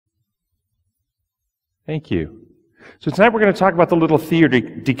Thank you. So tonight we're going to talk about the little theater,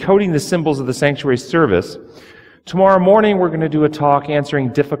 decoding the symbols of the sanctuary service. Tomorrow morning we're going to do a talk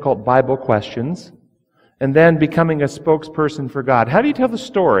answering difficult Bible questions, and then becoming a spokesperson for God. How do you tell the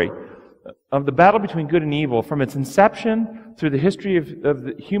story of the battle between good and evil from its inception through the history of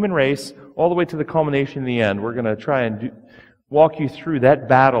the human race all the way to the culmination in the end? We're going to try and walk you through that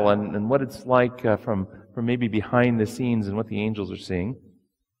battle and what it's like from maybe behind the scenes and what the angels are seeing,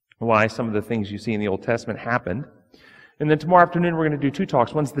 why some of the things you see in the Old Testament happened. And then tomorrow afternoon we're going to do two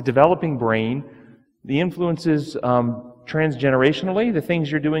talks. One's the developing brain, the influences transgenerationally, the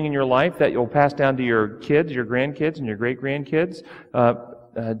things you're doing in your life that you'll pass down to your kids, your grandkids, and your great-grandkids.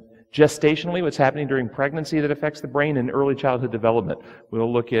 Gestationally, what's happening during pregnancy that affects the brain, and early childhood development.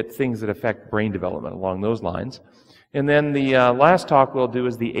 We'll look at things that affect brain development along those lines. And then the last talk we'll do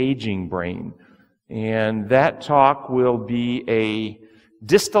is the aging brain. And that talk will be a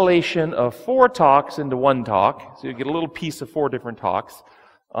distillation of 4 talks into one talk. So you get a little piece of 4 different talks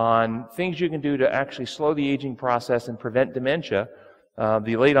on things you can do to actually slow the aging process and prevent dementia,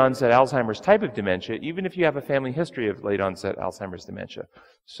 the late onset Alzheimer's type of dementia, even if you have a family history of late onset Alzheimer's dementia.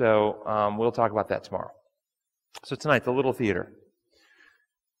 So we'll talk about that tomorrow. So tonight, the little theater.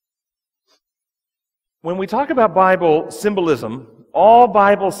 When we talk about Bible symbolism, all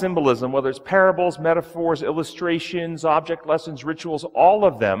Bible symbolism, whether it's parables, metaphors, illustrations, object lessons, rituals, all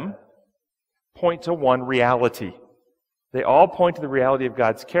of them point to one reality. They all point to the reality of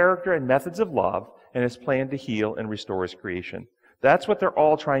God's character and methods of love and His plan to heal and restore His creation. That's what they're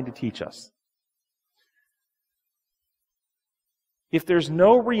all trying to teach us. If there's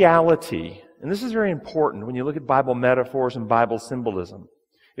no reality, and this is very important when you look at Bible metaphors and Bible symbolism,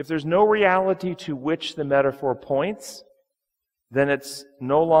 if there's no reality to which the metaphor points, then it's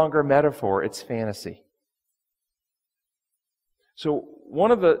no longer metaphor, it's fantasy. So one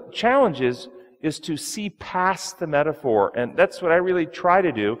of the challenges is to see past the metaphor, and that's what I really try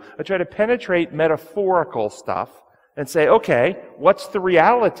to do. I try to penetrate metaphorical stuff and say, okay, what's the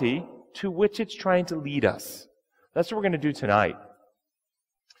reality to which it's trying to lead us? That's what we're going to do tonight.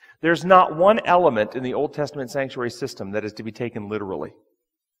 There's not one element in the Old Testament sanctuary system that is to be taken literally.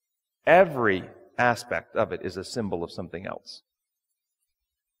 Every aspect of it is a symbol of something else.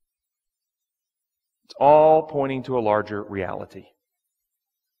 It's all pointing to a larger reality.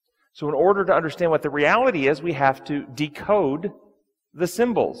 So in order to understand what the reality is, we have to decode the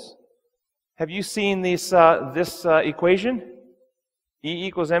symbols. Have you seen this equation? E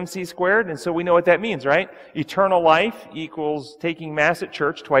equals mc squared, and so we know what that means, right? Eternal life equals taking Mass at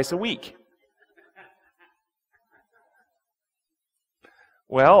church twice a week.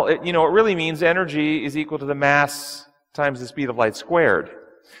 Well, it really means energy is equal to the mass times the speed of light squared.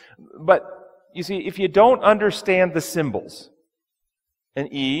 But, you see, if you don't understand the symbols,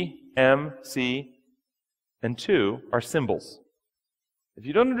 and E, M, C, and 2 are symbols. If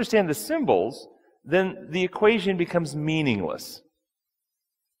you don't understand the symbols, then the equation becomes meaningless.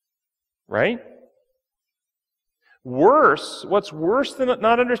 Right? What's worse than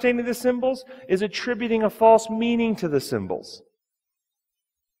not understanding the symbols is attributing a false meaning to the symbols.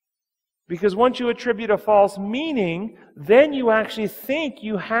 Because once you attribute a false meaning, then you actually think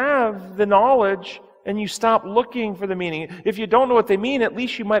you have the knowledge and you stop looking for the meaning. If you don't know what they mean, at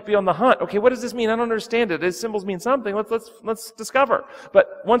least you might be on the hunt. Okay, what does this mean? I don't understand it. These symbols mean something. Let's discover. But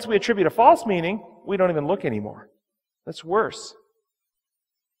once we attribute a false meaning, we don't even look anymore. That's worse.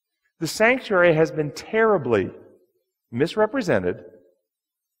 The sanctuary has been terribly misrepresented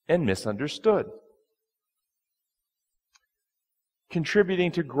and misunderstood,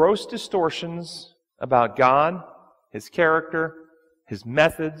 contributing to gross distortions about God, His character, His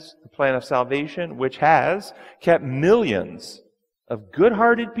methods, the plan of salvation, which has kept millions of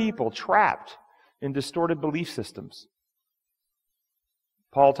good-hearted people trapped in distorted belief systems.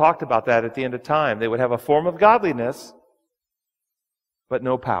 Paul talked about that at the end of time. They would have a form of godliness, but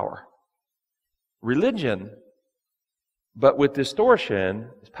no power. Religion, but with distortion,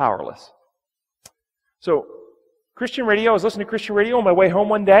 is powerless. So, Christian radio, I was listening to Christian radio on my way home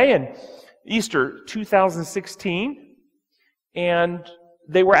one day, and Easter 2016, and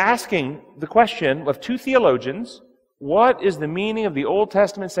they were asking the question of 2 theologians, what is the meaning of the Old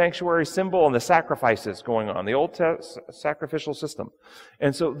Testament sanctuary symbol and the sacrifices going on, the Old sacrificial system?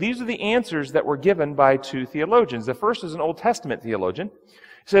 And so these are the answers that were given by 2 theologians. The first is an Old Testament theologian.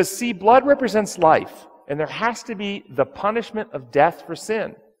 He says, see, blood represents life, and there has to be the punishment of death for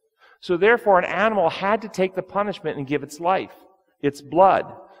sin. So therefore, an animal had to take the punishment and give its life, its blood,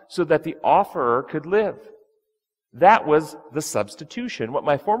 so that the offerer could live. That was the substitution, what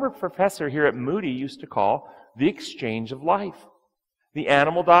my former professor here at Moody used to call the exchange of life. The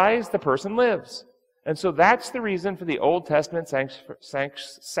animal dies, the person lives. And so that's the reason for the Old Testament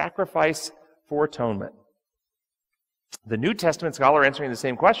sacrifice for atonement. The New Testament scholar answering the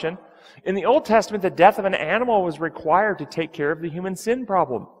same question, in the Old Testament, the death of an animal was required to take care of the human sin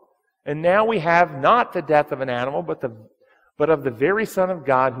problem. And now we have not the death of an animal, but of the very Son of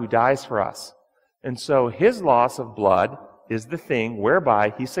God who dies for us. And so his loss of blood is the thing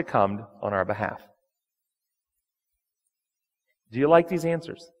whereby he succumbed on our behalf. Do you like these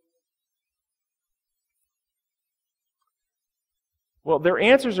answers? Well, their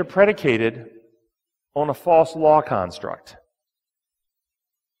answers are predicated on a false law construct.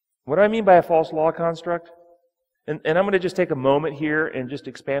 What do I mean by a false law construct? And I'm going to just take a moment here and just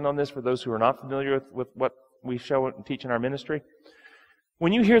expand on this for those who are not familiar with what we show and teach in our ministry.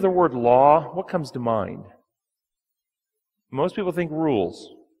 When you hear the word law, what comes to mind? Most people think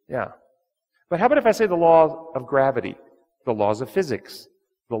rules. Yeah. But how about if I say the law of gravity, the laws of physics,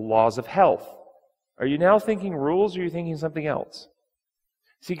 the laws of health? Are you now thinking rules, or are you thinking something else?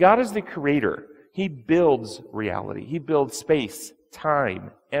 See, God is the creator. He builds reality. He builds space,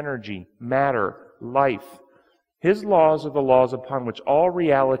 time, energy, matter, life. His laws are the laws upon which all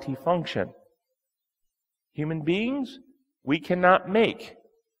reality function. Human beings, we cannot make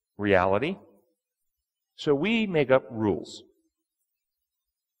reality, so we make up rules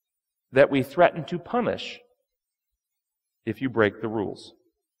that we threaten to punish if you break the rules.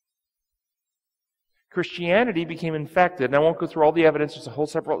 Christianity became infected, and I won't go through all the evidence, there's a whole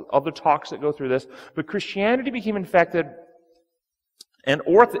several other talks that go through this, but Christianity became infected and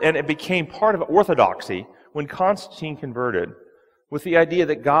it became part of orthodoxy when Constantine converted with the idea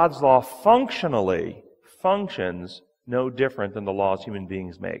that God's law functionally functions no different than the laws human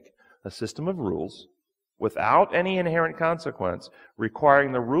beings make. A system of rules without any inherent consequence,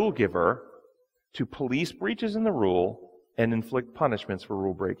 requiring the rule giver to police breaches in the rule and inflict punishments for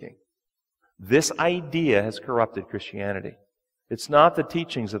rule breaking. This idea has corrupted Christianity. It's not the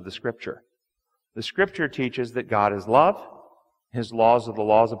teachings of the Scripture. The Scripture teaches that God is love. His laws are the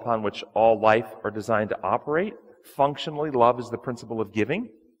laws upon which all life are designed to operate. Functionally, love is the principle of giving.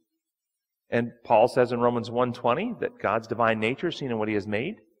 And Paul says in Romans 1:20 that God's divine nature is seen in what He has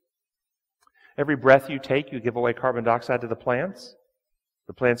made. Every breath you take, you give away carbon dioxide to the plants.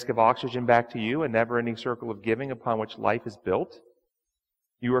 The plants give oxygen back to you, a never-ending circle of giving upon which life is built.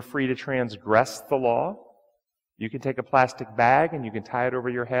 You are free to transgress the law. You can take a plastic bag and you can tie it over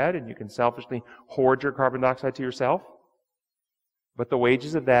your head and you can selfishly hoard your carbon dioxide to yourself. But the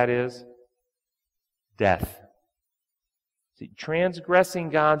wages of that is death. See, transgressing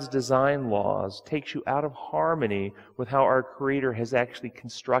God's design laws takes you out of harmony with how our Creator has actually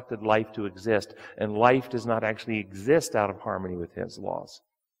constructed life to exist. And life does not actually exist out of harmony with His laws.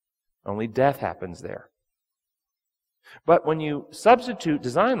 Only death happens there. But when you substitute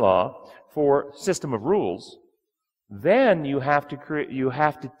design law for system of rules, then you have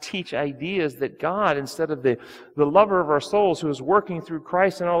to teach ideas that God, instead of the lover of our souls who is working through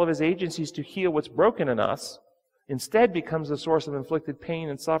Christ and all of His agencies to heal what's broken in us, instead becomes the source of inflicted pain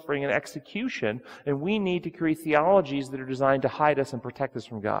and suffering and execution, and we need to create theologies that are designed to hide us and protect us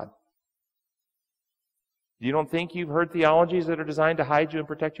from God. You don't think you've heard theologies that are designed to hide you and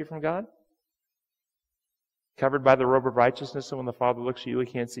protect you from God? Covered by the robe of righteousness, so when the Father looks at you, He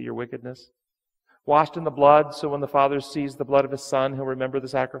can't see your wickedness. Washed in the blood, so when the Father sees the blood of His Son, He'll remember the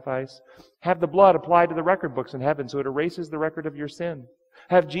sacrifice. Have the blood applied to the record books in heaven, so it erases the record of your sin.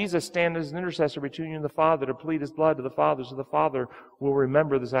 Have Jesus stand as an intercessor between you and the Father to plead His blood to the Father, so the Father will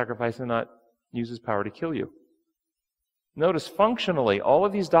remember the sacrifice and not use His power to kill you. Notice, functionally, all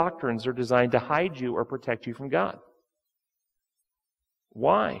of these doctrines are designed to hide you or protect you from God.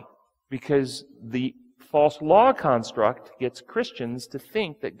 Why? Because the false law construct gets Christians to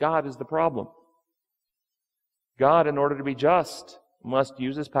think that God is the problem. God, in order to be just, must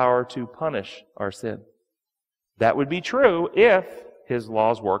use His power to punish our sin. That would be true if His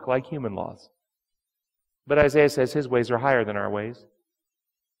laws work like human laws. But Isaiah says His ways are higher than our ways.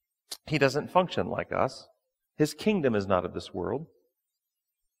 He doesn't function like us. His kingdom is not of this world.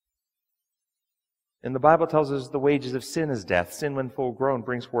 And the Bible tells us the wages of sin is death. Sin, when full grown,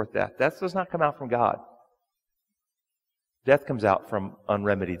 brings forth death. Death does not come out from God. Death comes out from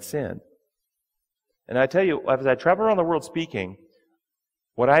unremedied sin. And I tell you, as I travel around the world speaking,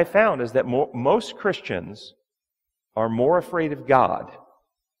 what I found is that most Christians are more afraid of God,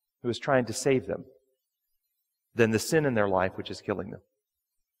 who is trying to save them, than the sin in their life which is killing them.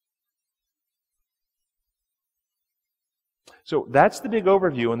 So that's the big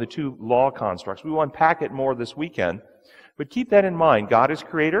overview on the two law constructs. We will unpack it more this weekend. But keep that in mind. God is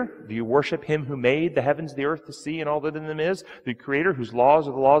creator. Do you worship him who made the heavens, the earth, the sea, and all that in them is? The creator whose laws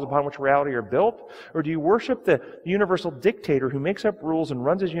are the laws upon which reality are built? Or do you worship the universal dictator who makes up rules and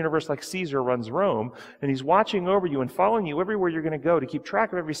runs his universe like Caesar runs Rome, and he's watching over you and following you everywhere you're going to go to keep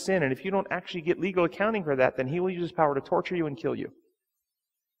track of every sin, and if you don't actually get legal accounting for that, then he will use his power to torture you and kill you?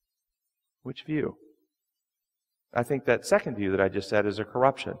 Which view? I think that second view that I just said is a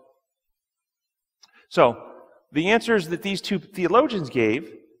corruption. So, the answers that these two theologians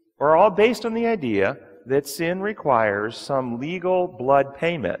gave are all based on the idea that sin requires some legal blood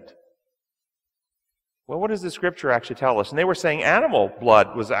payment. Well, what does the Scripture actually tell us? And they were saying animal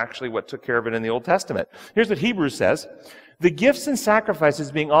blood was actually what took care of it in the Old Testament. Here's what Hebrews says. The gifts and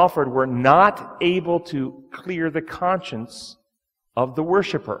sacrifices being offered were not able to clear the conscience of the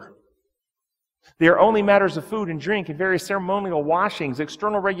worshiper. They are only matters of food and drink and various ceremonial washings,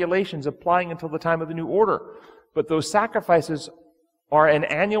 external regulations applying until the time of the new order. But those sacrifices are an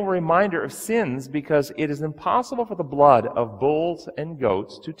annual reminder of sins because it is impossible for the blood of bulls and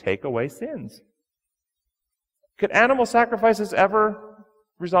goats to take away sins. Could animal sacrifices ever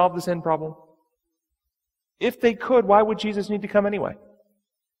resolve the sin problem? If they could, why would Jesus need to come anyway?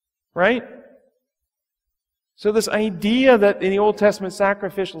 Right? So this idea that in the Old Testament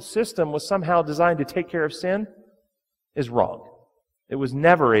sacrificial system was somehow designed to take care of sin is wrong. It was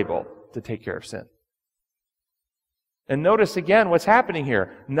never able to take care of sin. And notice again what's happening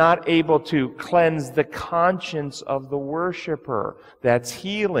here. Not able to cleanse the conscience of the worshiper. That's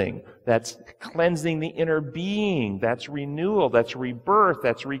healing. That's cleansing the inner being. That's renewal. That's rebirth.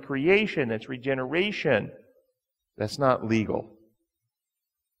 That's recreation. That's regeneration. That's not legal.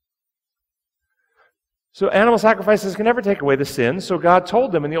 So animal sacrifices can never take away the sins. So God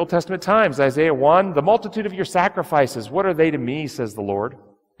told them in the Old Testament times, Isaiah 1, the multitude of your sacrifices, what are they to me, says the Lord?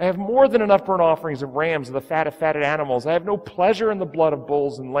 I have more than enough burnt offerings of rams and the fat of fatted animals. I have no pleasure in the blood of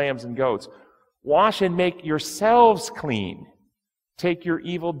bulls and lambs and goats. Wash and make yourselves clean. Take your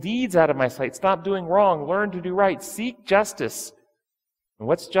evil deeds out of my sight. Stop doing wrong. Learn to do right. Seek justice. And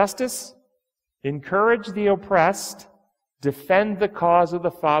what's justice? Encourage the oppressed. Defend the cause of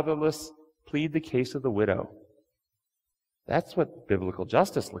the fatherless. Plead the case of the widow. That's what biblical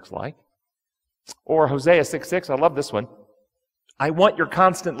justice looks like. Or Hosea 6:6, I love this one. I want your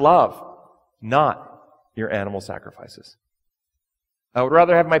constant love, not your animal sacrifices. I would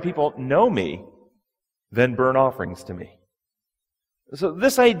rather have my people know me than burn offerings to me. So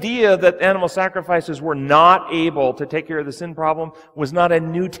this idea that animal sacrifices were not able to take care of the sin problem was not a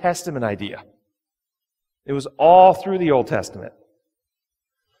New Testament idea. It was all through the Old Testament.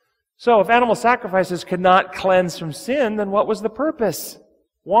 So if animal sacrifices could not cleanse from sin, then what was the purpose?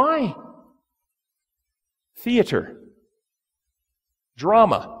 Why? Theater.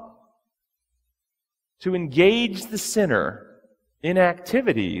 Drama. To engage the sinner in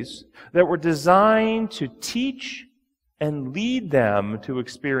activities that were designed to teach and lead them to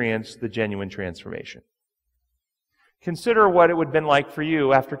experience the genuine transformation. Consider what it would have been like for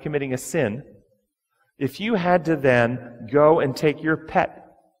you after committing a sin if you had to then go and take your pet,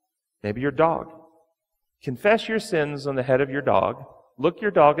 maybe your dog, confess your sins on the head of your dog, look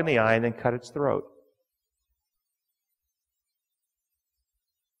your dog in the eye, and then cut its throat.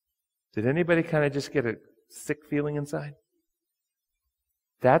 Did anybody kind of just get a sick feeling inside?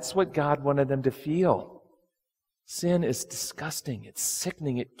 That's what God wanted them to feel. Sin is disgusting. It's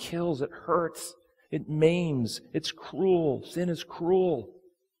sickening. It kills. It hurts. It maims. It's cruel. Sin is cruel.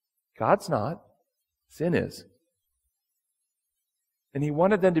 God's not. Sin is. And He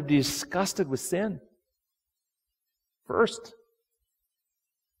wanted them to be disgusted with sin first.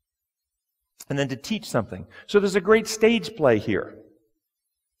 And then to teach something. So there's a great stage play here.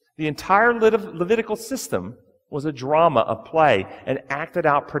 The entire Levitical system was a drama, a play, an acted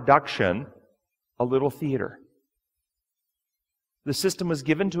out production, a little theater. The system was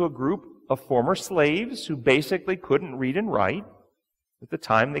given to a group of former slaves who basically couldn't read and write at the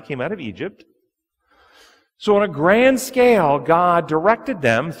time they came out of Egypt. So on a grand scale, God directed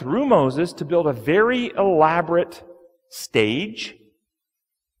them through Moses to build a very elaborate stage,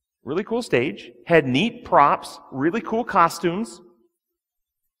 really cool stage, had neat props, really cool costumes,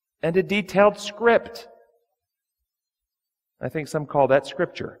 and a detailed script. I think some call that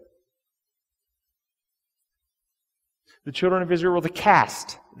scripture. The children of Israel were the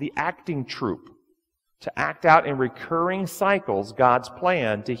cast, the acting troupe, to act out in recurring cycles God's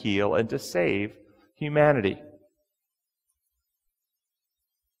plan to heal and to save humanity.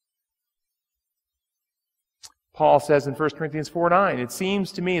 Paul says in 1 Corinthians 4:9, it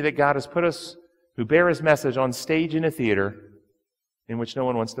seems to me that God has put us who bear His message on stage in a theater in which no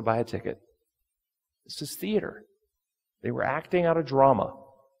one wants to buy a ticket. This is theater. They were acting out a drama.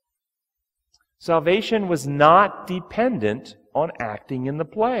 Salvation was not dependent on acting in the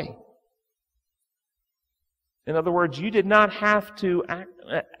play. In other words, you did not have to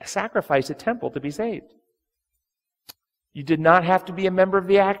sacrifice a temple to be saved. You did not have to be a member of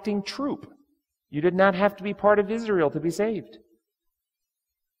the acting troupe. You did not have to be part of Israel to be saved.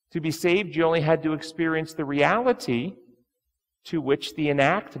 To be saved, you only had to experience the reality to which the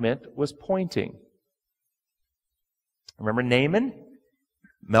enactment was pointing. Remember Naaman,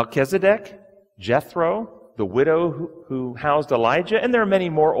 Melchizedek, Jethro, the widow who housed Elijah, and there are many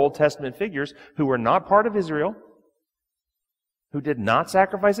more Old Testament figures who were not part of Israel, who did not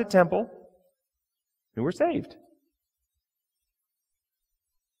sacrifice a temple, who were saved.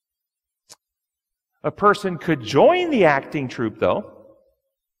 A person could join the acting troupe, though.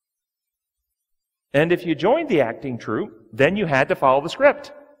 And if you joined the acting troupe, then you had to follow the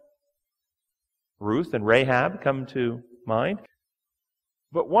script. Ruth and Rahab come to mind.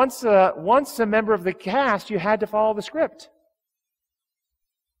 But once a member of the cast, you had to follow the script.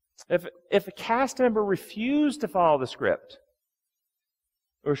 If a cast member refused to follow the script,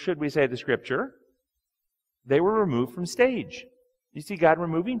 or should we say the scripture, they were removed from stage. You see God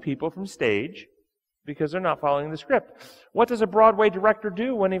removing people from stage because they're not following the script. What does a Broadway director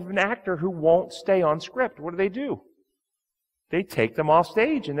do when they have an actor who won't stay on script? What do? They take them off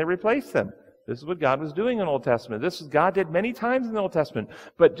stage and they replace them. This is what God was doing in the Old Testament. This is God did many times in the Old Testament.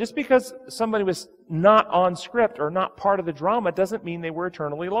 But just because somebody was not on script or not part of the drama doesn't mean they were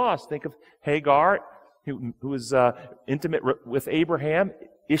eternally lost. Think of Hagar, who was intimate with Abraham,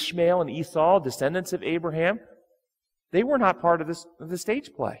 Ishmael and Esau, descendants of Abraham. They were not part of the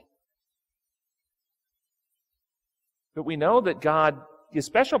stage play. But we know that God gives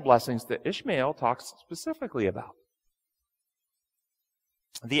special blessings that Ishmael talks specifically about.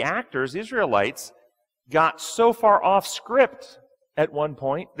 The actors, Israelites, got so far off script at one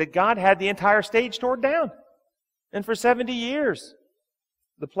point that God had the entire stage torn down. And for 70 years,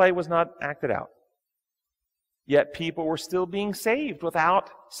 the play was not acted out. Yet people were still being saved without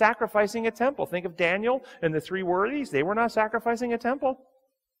sacrificing a temple. Think of Daniel and the three worthies. They were not sacrificing a temple.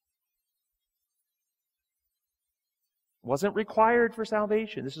 It wasn't required for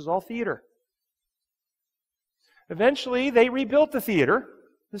salvation. This is all theater. Eventually, they rebuilt the theater,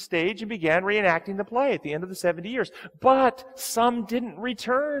 the stage, and began reenacting the play at the end of the 70 years. But some didn't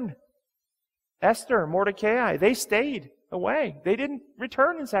return. Esther, Mordecai, they stayed away. They didn't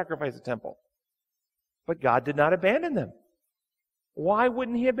return and sacrifice the temple. But God did not abandon them. Why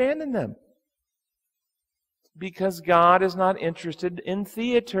wouldn't He abandon them? Because God is not interested in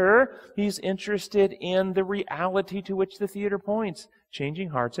theater. He's interested in the reality to which the theater points, changing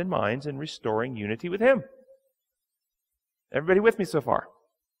hearts and minds and restoring unity with Him. Everybody with me so far?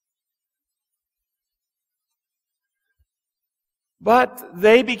 But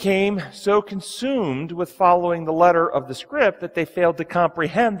they became so consumed with following the letter of the script that they failed to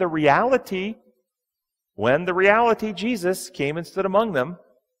comprehend the reality when the reality, Jesus, came and stood among them,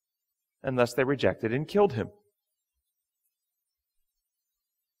 and thus they rejected and killed Him.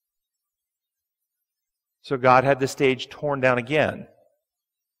 So God had the stage torn down again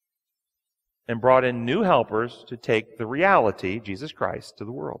and brought in new helpers to take the reality, Jesus Christ, to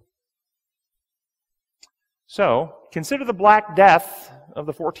the world. So, consider the Black Death of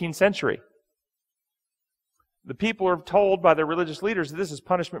the 14th century. The people are told by their religious leaders that this is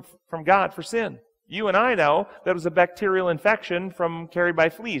punishment from God for sin. You and I know that it was a bacterial infection carried by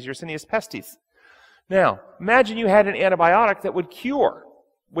fleas, Yersinia pestis. Now, imagine you had an antibiotic that would cure,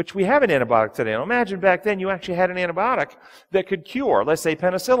 which we have an antibiotic today. Now, imagine back then you actually had an antibiotic that could cure, let's say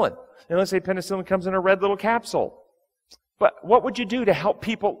penicillin. And let's say penicillin comes in a red little capsule. But what would you do to help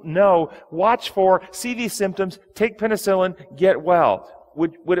people know, watch for, see these symptoms, take penicillin, get well?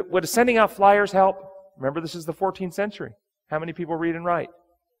 Would sending out flyers help? Remember, this is the 14th century. How many people read and write?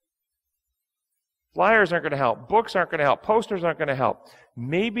 Flyers aren't going to help. Books aren't going to help. Posters aren't going to help.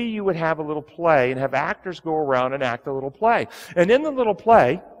 Maybe you would have a little play and have actors go around and act a little play. And in the little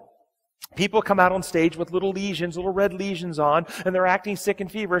play, people come out on stage with little lesions, little red lesions on, and they're acting sick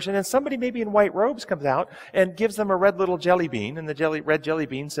and feverish. And then somebody maybe in white robes comes out and gives them a red little jelly bean, and the red jelly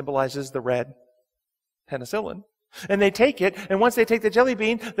bean symbolizes the red penicillin. And they take it, and once they take the jelly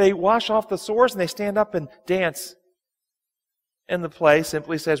bean, they wash off the sores and they stand up and dance. And the play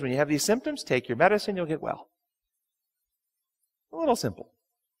simply says, when you have these symptoms, take your medicine, you'll get well. A little simple.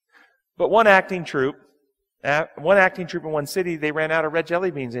 But one acting troupe in one city, they ran out of red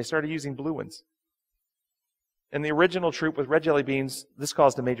jelly beans. They started using blue ones. And the original troupe with red jelly beans, this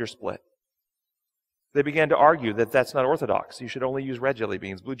caused a major split. They began to argue that that's not orthodox. You should only use red jelly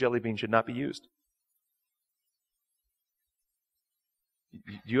beans. Blue jelly beans should not be used.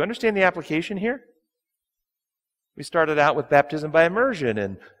 Do you understand the application here? We started out with baptism by immersion,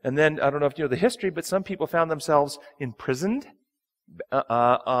 and then, I don't know if you know the history, but some people found themselves imprisoned,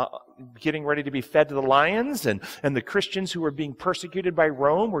 getting ready to be fed to the lions, and the Christians who were being persecuted by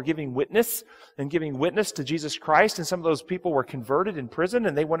Rome were giving witness to Jesus Christ, and some of those people were converted in prison,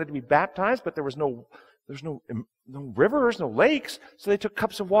 and they wanted to be baptized, but there's no rivers, no lakes, so they took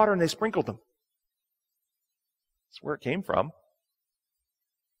cups of water and they sprinkled them. That's where it came from.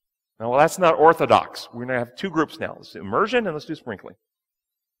 Now, well, that's not orthodox. We're going to have two groups now. Let's do immersion and let's do sprinkling.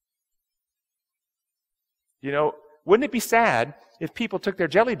 You know, wouldn't it be sad if people took their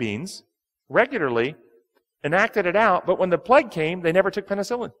jelly beans regularly and acted it out, but when the plague came, they never took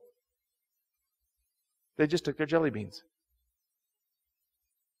penicillin? They just took their jelly beans.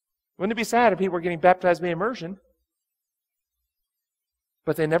 Wouldn't it be sad if people were getting baptized by immersion,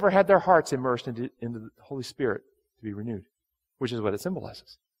 but they never had their hearts immersed into the Holy Spirit to be renewed, which is what it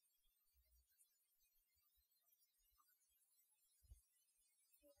symbolizes.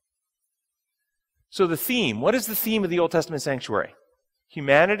 So the theme, what is the theme of the Old Testament sanctuary?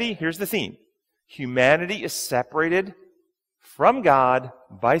 Humanity, here's the theme. Humanity is separated from God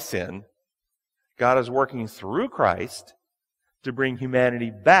by sin. God is working through Christ to bring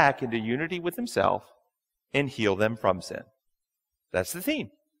humanity back into unity with himself and heal them from sin. That's the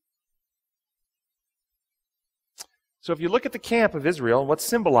theme. So if you look at the camp of Israel, what's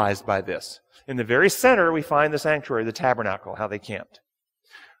symbolized by this? In the very center, we find the sanctuary, the tabernacle, how they camped.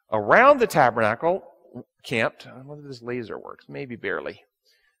 Around the tabernacle, camped, I wonder if this laser works, maybe barely.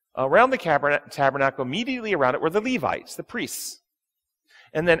 Around the tabernacle, immediately around it, were the Levites, the priests.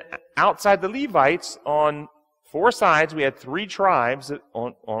 And then outside the Levites, on four sides, we had 3 tribes,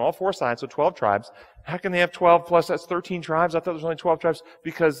 on all 4 sides, so 12 tribes. How can they have 12 plus that's 13 tribes? I thought there was only 12 tribes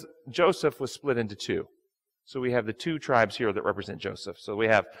because Joseph was split into 2. So we have the 2 tribes here that represent Joseph. So we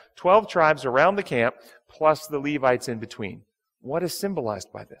have 12 tribes around the camp, plus the Levites in between. What is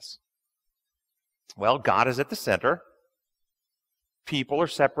symbolized by this? Well, God is at the center. People are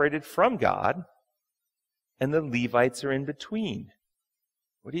separated from God. And the Levites are in between.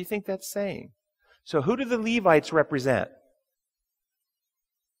 What do you think that's saying? So who do the Levites represent?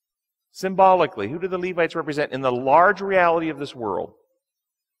 Symbolically, who do the Levites represent in the large reality of this world?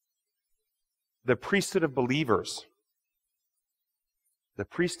 The priesthood of believers. The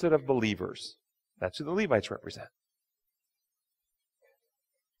priesthood of believers. That's who the Levites represent.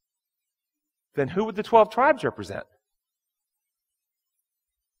 Then who would the 12 tribes represent?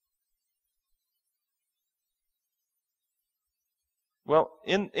 Well,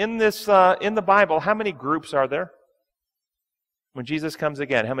 in the Bible, how many groups are there? When Jesus comes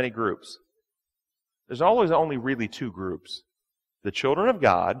again, how many groups? There's always only really 2 groups. The children of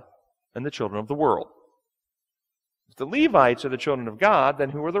God and the children of the world. If the Levites are the children of God, then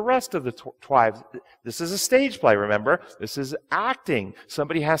who are the rest of the tribes? This is a stage play, remember? This is acting.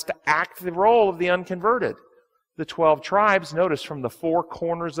 Somebody has to act the role of the unconverted. The 12 tribes, notice, from the 4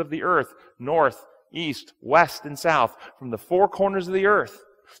 corners of the earth, north, east, west, and south, from the 4 corners of the earth.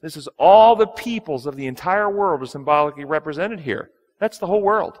 This is all the peoples of the entire world are symbolically represented here. That's the whole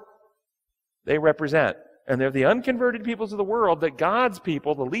world. They represent. And they're the unconverted peoples of the world that God's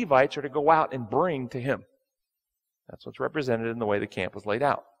people, the Levites, are to go out and bring to him. That's what's represented in the way the camp was laid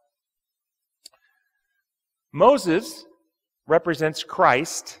out. Moses represents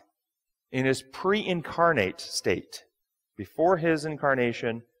Christ in his pre-incarnate state, before his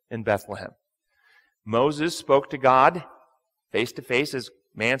incarnation in Bethlehem. Moses spoke to God face to face as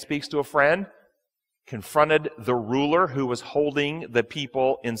man speaks to a friend, confronted the ruler who was holding the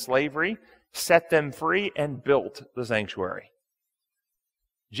people in slavery, set them free, and built the sanctuary.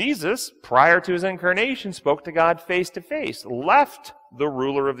 Jesus, prior to his incarnation, spoke to God face to face, left the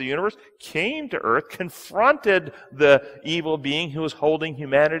ruler of the universe, came to earth, confronted the evil being who was holding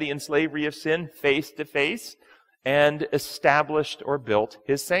humanity in slavery of sin face to face, and established or built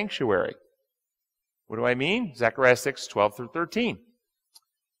his sanctuary. What do I mean? Zechariah 6:12 through 13.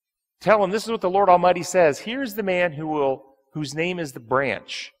 Tell him, this is what the Lord Almighty says. Here's the man whose name is the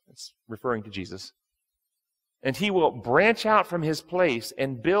branch. It's referring to Jesus. And he will branch out from his place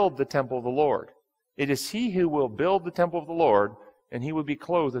and build the temple of the Lord. It is he who will build the temple of the Lord, and he will be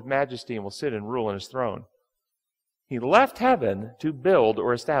clothed with majesty and will sit and rule on his throne. He left heaven to build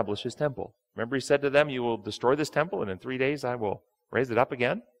or establish his temple. Remember, he said to them, you will destroy this temple, and in 3 days I will raise it up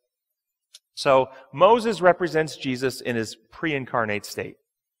again. So Moses represents Jesus in his pre-incarnate state.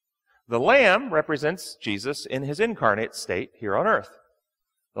 The Lamb represents Jesus in his incarnate state here on earth.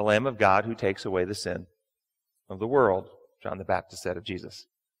 The Lamb of God who takes away the sin of the world, John the Baptist said of Jesus.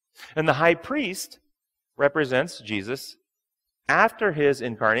 And the high priest represents Jesus after his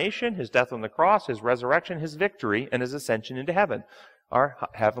incarnation, his death on the cross, his resurrection, his victory, and his ascension into heaven. Our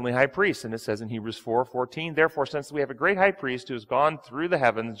heavenly high priest. And it says in Hebrews 4:14, therefore, since we have a great high priest who has gone through the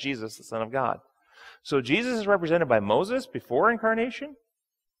heavens, Jesus, the Son of God. So Jesus is represented by Moses before incarnation,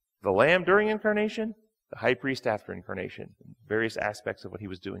 the Lamb during incarnation, the high priest after incarnation, various aspects of what he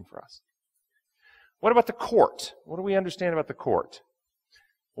was doing for us. What about the court? What do we understand about the court?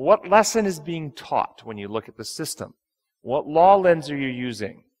 What lesson is being taught when you look at the system? What law lens are you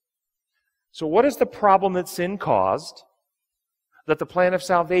using? So what is the problem that sin caused that the plan of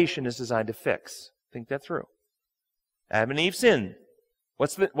salvation is designed to fix? Think that through. Adam and Eve sinned.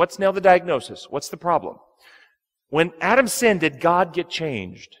 What's now the diagnosis? What's the problem? When Adam sinned, did God get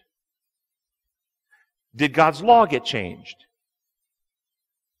changed? Did God's law get changed?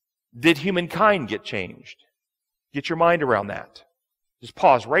 Did humankind get changed? Get your mind around that. Just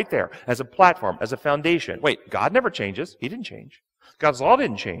pause right there as a platform, as a foundation. Wait, God never changes. He didn't change. God's law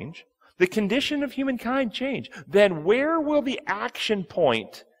didn't change. The condition of humankind changed. Then where will the action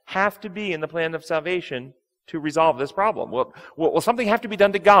point have to be in the plan of salvation to resolve this problem? Will something have to be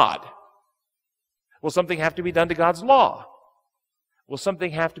done to God? Will something have to be done to God's law? Will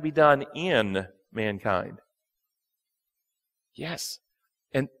something have to be done in mankind? Yes.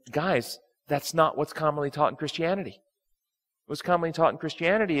 And guys, that's not what's commonly taught in Christianity. What's commonly taught in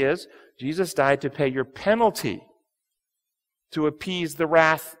Christianity is Jesus died to pay your penalty, to appease the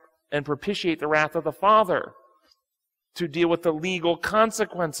wrath and propitiate the wrath of the Father, to deal with the legal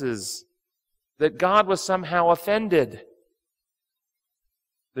consequences, that God was somehow offended.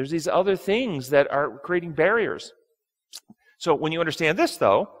 There's these other things that are creating barriers. So when you understand this,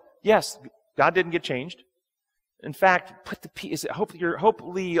 though, yes, God didn't get changed. In fact,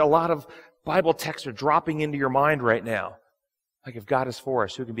 hopefully a lot of Bible texts are dropping into your mind right now. Like, if God is for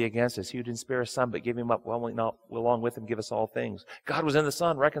us, who can be against us? He who didn't spare his Son, but gave him up, along with him give us all things. God was in the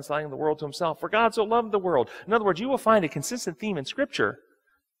Son, reconciling the world to himself. For God so loved the world. In other words, you will find a consistent theme in Scripture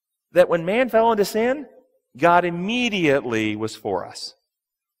that when man fell into sin, God immediately was for us,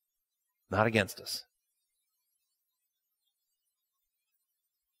 not against us.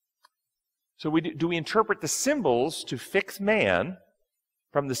 So do we interpret the symbols to fix man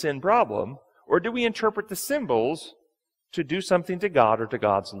from the sin problem, or do we interpret the symbols to do something to God or to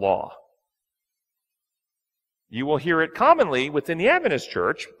God's law? You will hear it commonly within the Adventist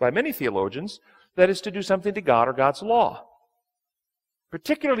church by many theologians that is to do something to God or God's law,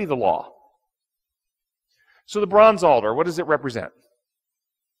 particularly the law. So the bronze altar, what does it represent?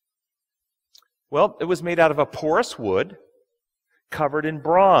 Well, it was made out of a porous wood covered in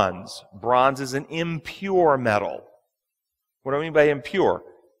bronze. Bronze is an impure metal. What do I mean by impure?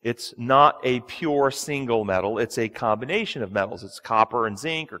 It's not a pure single metal. It's a combination of metals. It's copper and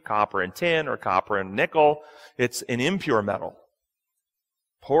zinc, or copper and tin, or copper and nickel. It's an impure metal.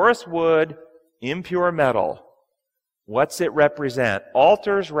 Porous wood, impure metal. What's it represent?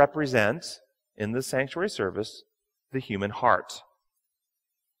 Altars represent, in the sanctuary service, the human heart.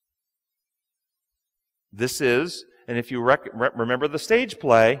 This is, and if you remember the stage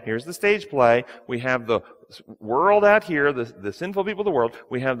play, here's the stage play. We have the world out here, the sinful people of the world.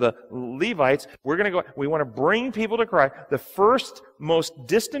 We have the Levites. We're going to go, we want to bring people to Christ. The first, most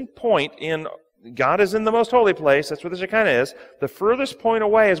distant point in, God is in the most holy place. That's where the Shekinah is. The furthest point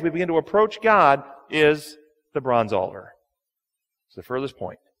away as we begin to approach God is the bronze altar. It's the furthest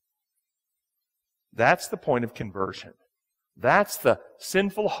point. That's the point of conversion. That's the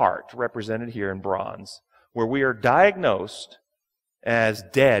sinful heart represented here in bronze, where we are diagnosed as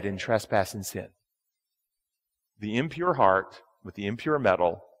dead in trespass and sin. The impure heart with the impure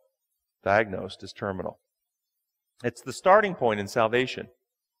metal, diagnosed as terminal. It's the starting point in salvation.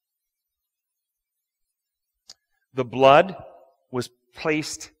 The blood was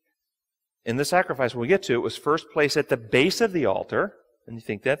placed in the sacrifice. When we get to it, was first placed at the base of the altar. And you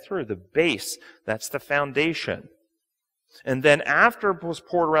think that through. The base, that's the foundation. And then after it was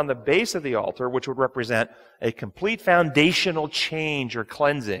poured around the base of the altar, which would represent a complete foundational change or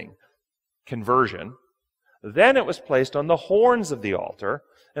cleansing, conversion, then it was placed on the horns of the altar,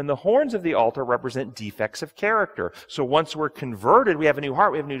 and the horns of the altar represent defects of character. So once we're converted, we have a new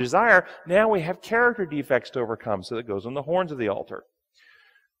heart, we have a new desire, now we have character defects to overcome, so that goes on the horns of the altar.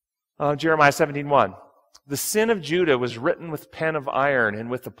 Jeremiah 17:1. The sin of Judah was written with pen of iron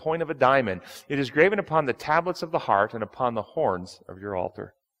and with the point of a diamond. It is graven upon the tablets of the heart and upon the horns of your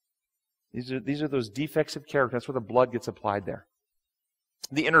altar. These are those defects of character. That's where the blood gets applied there.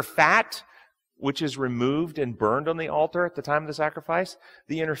 The inner fat, which is removed and burned on the altar at the time of the sacrifice,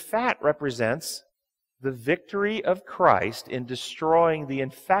 the inner fat represents the victory of Christ in destroying the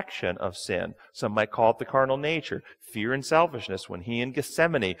infection of sin. Some might call it the carnal nature, fear and selfishness, when he in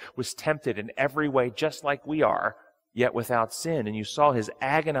Gethsemane was tempted in every way just like we are, yet without sin. And you saw his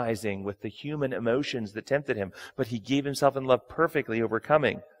agonizing with the human emotions that tempted him, but he gave himself in love perfectly,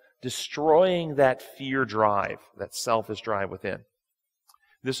 overcoming, destroying that fear drive, that selfish drive within.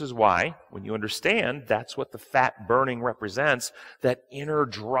 This is why, when you understand that's what the fat burning represents, that inner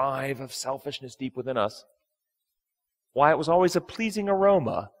drive of selfishness deep within us, why it was always a pleasing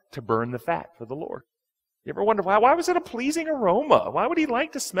aroma to burn the fat for the Lord. You ever wonder why? Why was it a pleasing aroma? Why would he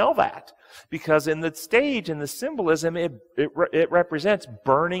like to smell that? Because in the stage, in the symbolism, it represents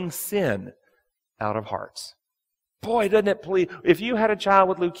burning sin out of hearts. Boy, doesn't it please? If you had a child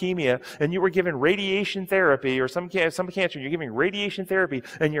with leukemia and you were given radiation therapy or some cancer, and you're giving radiation therapy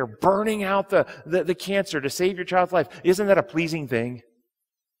and you're burning out the cancer to save your child's life, isn't that a pleasing thing?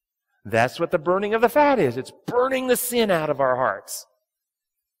 That's what the burning of the fat is. It's burning the sin out of our hearts.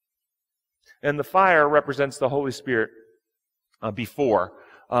 And the fire represents the Holy Spirit before.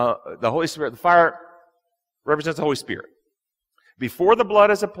 The fire represents the Holy Spirit. Before the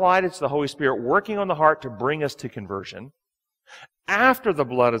blood is applied, it's the Holy Spirit working on the heart to bring us to conversion. After the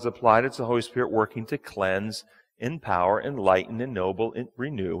blood is applied, it's the Holy Spirit working to cleanse, empower, enlighten, ennoble,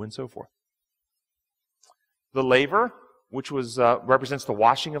 renew, and so forth. The laver, which was represents the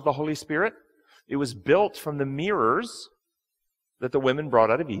washing of the Holy Spirit, it was built from the mirrors that the women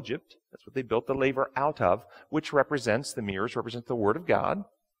brought out of Egypt. That's what they built the laver out of, which represents, the mirrors represent the Word of God.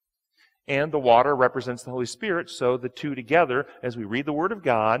 And the water represents the Holy Spirit, so the two together, as we read the Word of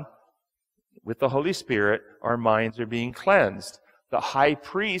God, with the Holy Spirit, our minds are being cleansed. The high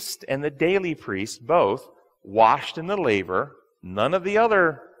priest and the daily priest both washed in the laver. None of the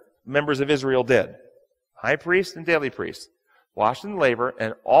other members of Israel did. High priest and daily priest washed in the laver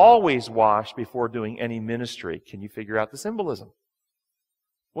and always washed before doing any ministry. Can you figure out the symbolism?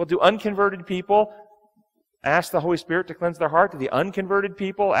 Well, do unconverted people ask the Holy Spirit to cleanse their heart? Do the unconverted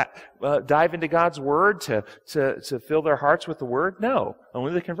people dive into God's Word to fill their hearts with the Word? No.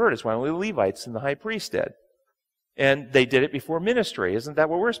 Only the converted. That's why only the Levites and the high priest did. And they did it before ministry. Isn't that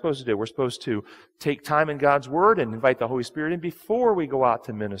what we're supposed to do? We're supposed to take time in God's Word and invite the Holy Spirit in before we go out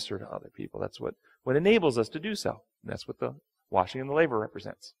to minister to other people. That's what enables us to do so. And that's what the washing in the laver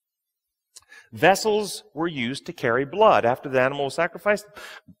represents. Vessels were used to carry blood. After the animal was sacrificed,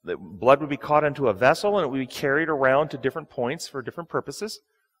 the blood would be caught into a vessel and it would be carried around to different points for different purposes.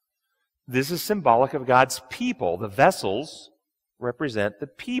 This is symbolic of God's people. The vessels represent the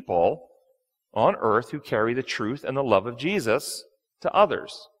people on earth who carry the truth and the love of Jesus to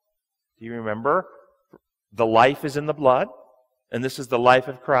others. Do you remember? The life is in the blood, and this is the life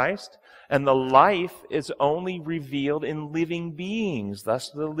of Christ. And the life is only revealed in living beings. Thus,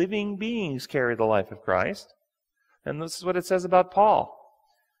 the living beings carry the life of Christ. And this is what it says about Paul.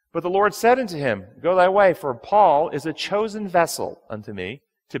 But the Lord said unto him, Go thy way, for Paul is a chosen vessel unto me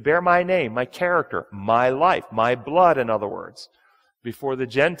to bear my name, my character, my life, my blood, in other words, before the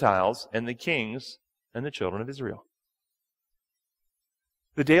Gentiles and the kings and the children of Israel.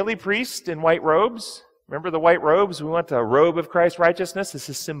 The daily priest in white robes. Remember the white robes? We want the robe of Christ's righteousness. This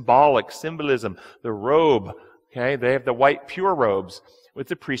is symbolism. The robe, okay? They have the white pure robes with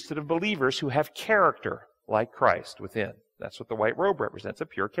the priesthood of believers who have character like Christ within. That's what the white robe represents, a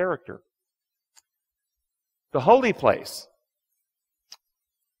pure character. The holy place.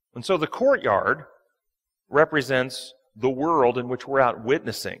 And so the courtyard represents the world in which we're out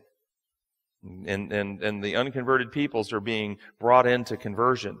witnessing. And the unconverted peoples are being brought into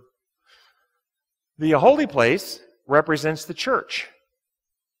conversion. The holy place represents the church.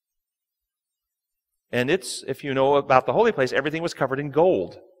 And it's, if you know about the holy place, everything was covered in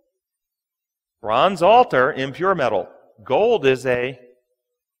gold. Bronze altar, impure metal. Gold is a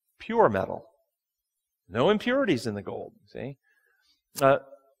pure metal. No impurities in the gold, see?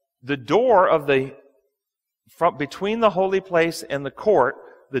 The door of between the holy place and the court,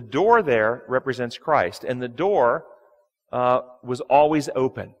 the door there represents Christ. And the door was always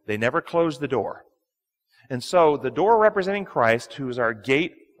open. They never closed the door. And so the door representing Christ, who is our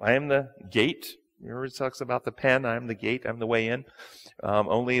gate, I am the gate. Remember it talks about the pen, I am the gate, I'm the way in.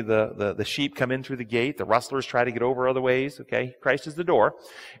 Only the sheep come in through the gate. The rustlers try to get over other ways. Okay, Christ is the door.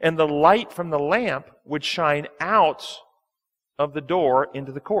 And the light from the lamp would shine out of the door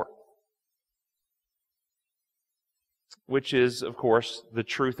into the court. Which is, of course, the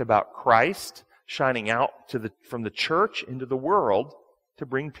truth about Christ shining out from the church into the world to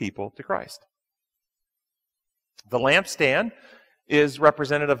bring people to Christ. The lampstand is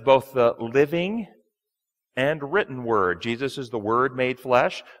representative of both the living and written word. Jesus is the Word made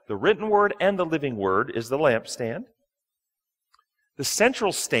flesh. The written word and the living word is the lampstand. The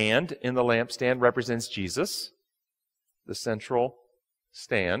central stand in the lampstand represents Jesus. The central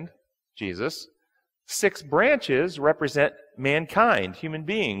stand, Jesus. 6 branches represent mankind, human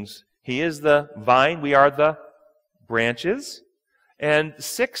beings. He is the vine, we are the branches. And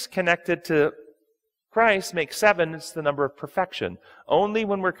 6 connected to Christ make 7. It's the number of perfection. Only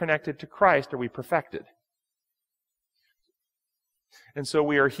when we're connected to Christ are we perfected. And so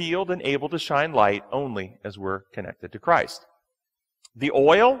we are healed and able to shine light only as we're connected to Christ. The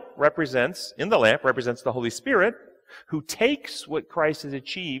oil in the lamp represents the Holy Spirit, who takes what Christ has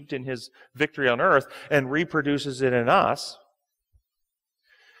achieved in his victory on earth and reproduces it in us.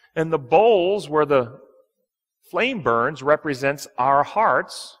 And the bowls where the flame burns represents our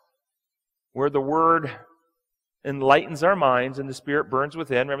hearts, where the Word enlightens our minds and the Spirit burns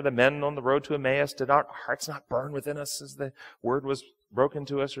within. Remember the men on the road to Emmaus, did our hearts not burn within us as the Word was broken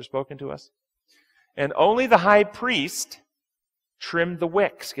to us or spoken to us? And only the high priest trimmed the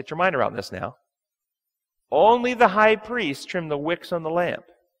wicks. Get your mind around this now. Only the high priest trimmed the wicks on the lamp.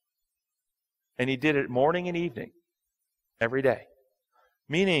 And he did it morning and evening, every day.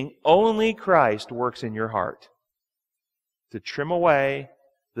 Meaning, only Christ works in your heart to trim away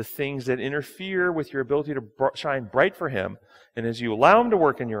the things that interfere with your ability to shine bright for Him. And as you allow Him to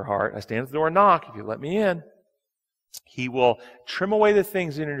work in your heart, I stand at the door and knock, if you let me in, He will trim away the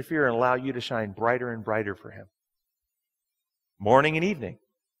things that interfere and allow you to shine brighter and brighter for Him. Morning and evening,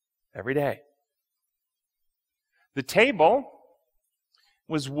 every day. The table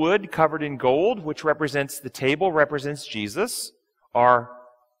was wood covered in gold, which represents, the table represents Jesus, our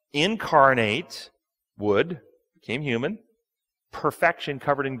incarnate wood, became human, perfection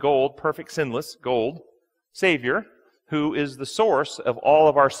covered in gold, perfect sinless gold, Savior, who is the source of all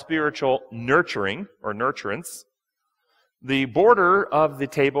of our spiritual nurturing or nurturance. The border of the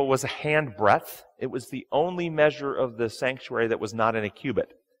table was a handbreadth. It was the only measure of the sanctuary that was not in a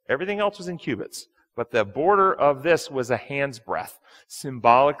cubit. Everything else was in cubits. But the border of this was a hand's breadth,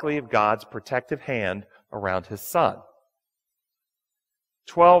 symbolically of God's protective hand around His Son.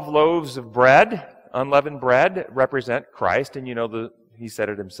 12 loaves of bread, unleavened bread, represent Christ. And you know, He said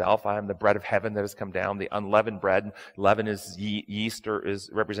it Himself, I am the bread of heaven that has come down. The unleavened bread, leaven is yeast, or is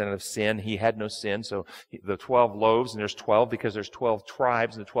representative of sin. He had no sin, so the 12 loaves, and there's 12 because there's 12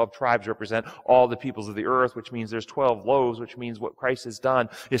 tribes, and the 12 tribes represent all the peoples of the earth, which means there's 12 loaves, which means what Christ has done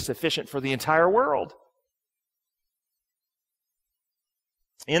is sufficient for the entire world.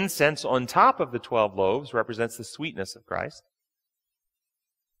 Incense on top of the 12 loaves represents the sweetness of Christ.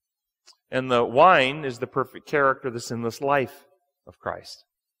 And the wine is the perfect character, the sinless life of Christ.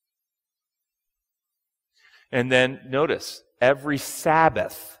 And then notice, every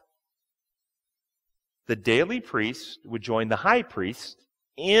Sabbath, the daily priest would join the high priest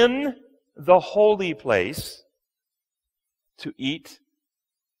in the holy place to eat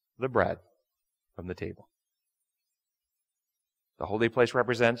the bread from the table. The holy place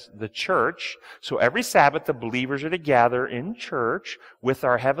represents the church. So every Sabbath, the believers are to gather in church with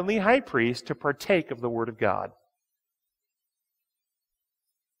our heavenly high priest to partake of the Word of God.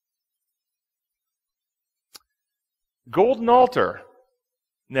 Golden altar.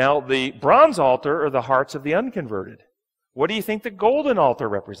 Now, the bronze altar are the hearts of the unconverted. What do you think the golden altar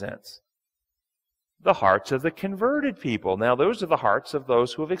represents? The hearts of the converted people. Now, those are the hearts of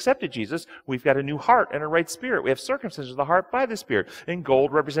those who have accepted Jesus. We've got a new heart and a right spirit. We have circumcision of the heart by the Spirit. And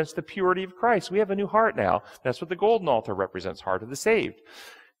gold represents the purity of Christ. We have a new heart now. That's what the golden altar represents, heart of the saved.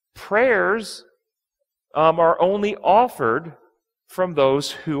 Prayers are only offered from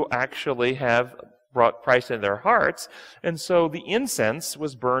those who actually have brought Christ into their hearts. And so the incense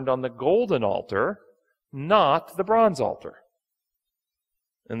was burned on the golden altar, not the bronze altar.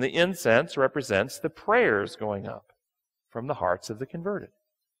 And the incense represents the prayers going up from the hearts of the converted.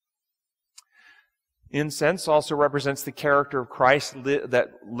 Incense also represents the character of Christ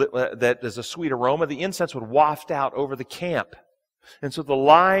that is a sweet aroma. The incense would waft out over the camp. And so the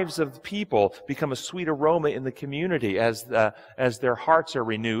lives of the people become a sweet aroma in the community as their hearts are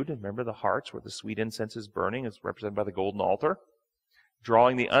renewed. And remember, the hearts where the sweet incense is burning is represented by the golden altar,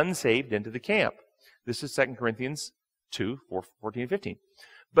 drawing the unsaved into the camp. This is 2 Corinthians 2, 14 and 15.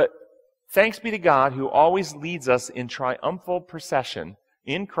 But thanks be to God who always leads us in triumphal procession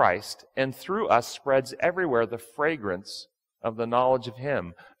in Christ, and through us spreads everywhere the fragrance of the knowledge of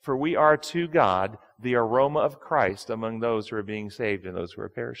Him. For we are to God the aroma of Christ among those who are being saved and those who are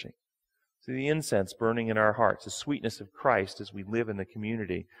perishing. So the incense burning in our hearts, the sweetness of Christ as we live in the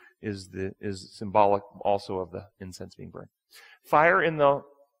community, is symbolic also of the incense being burned. Fire in the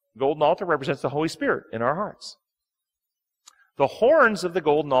golden altar represents the Holy Spirit in our hearts. The horns of the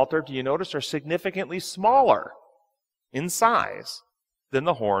golden altar, do you notice, are significantly smaller in size than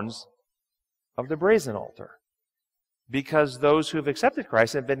the horns of the brazen altar. Because those who have accepted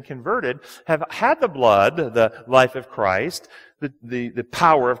Christ and been converted have had the blood, the life of Christ, the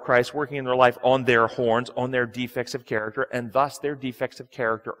power of Christ working in their life on their horns, on their defects of character, and thus their defects of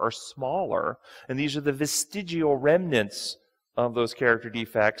character are smaller. And these are the vestigial remnants of those character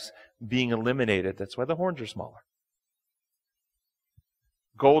defects being eliminated. That's why the horns are smaller.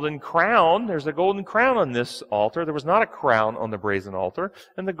 Golden crown, there's a golden crown on this altar. There was not a crown on the brazen altar.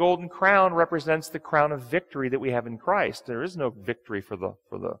 And the golden crown represents the crown of victory that we have in Christ. There is no victory for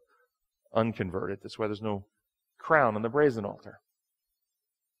the unconverted. That's why there's no crown on the brazen altar.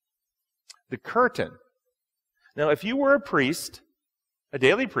 The curtain. Now, if you were a priest, a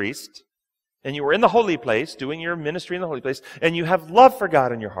daily priest, and you were in the holy place, doing your ministry in the holy place, and you have love for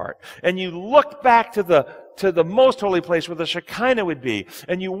God in your heart, and you look back to the most holy place where the Shekinah would be,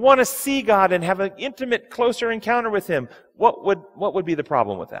 and you want to see God and have an intimate, closer encounter with Him, what would be the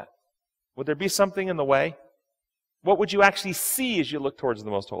problem with that? Would there be something in the way? What would you actually see as you look towards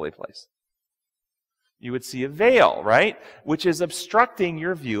the most holy place? You would see a veil, right? Which is obstructing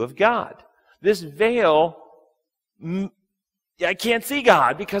your view of God. This veil, I can't see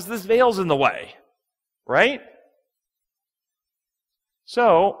God because this veil's in the way, right?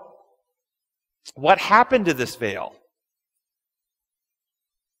 So, what happened to this veil?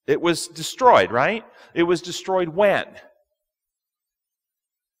 It was destroyed, right? It was destroyed when?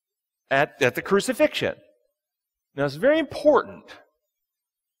 At the crucifixion. Now, it's very important.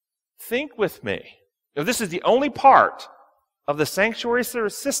 Think with me. Now, this is the only part of the sanctuary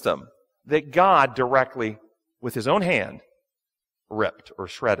system that God directly, with His own hand, ripped or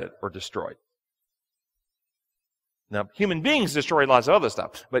shredded or destroyed. Now, human beings destroyed lots of other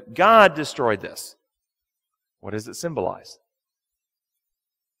stuff, but God destroyed this. What does it symbolize?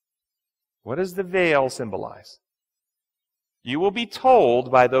 What does the veil symbolize? You will be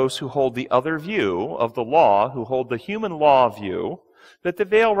told by those who hold the other view of the law, who hold the human law view, that the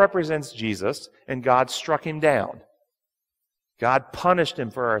veil represents Jesus and God struck Him down. God punished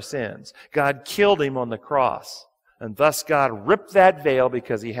Him for our sins. God killed Him on the cross. And thus God ripped that veil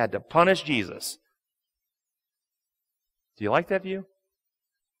because He had to punish Jesus. Do you like that view?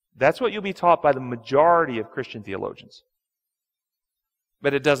 That's what you'll be taught by the majority of Christian theologians.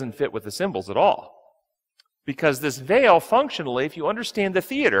 But it doesn't fit with the symbols at all. Because this veil, functionally, if you understand the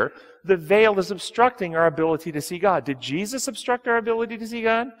theater, the veil is obstructing our ability to see God. Did Jesus obstruct our ability to see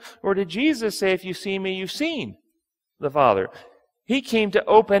God? Or did Jesus say, if you see me, you've seen the Father? He came to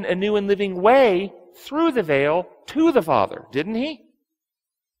open a new and living way through the veil to the Father, didn't He?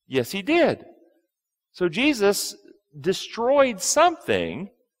 Yes, He did. So Jesus destroyed something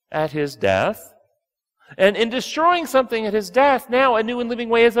at His death, and in destroying something at His death, now a new and living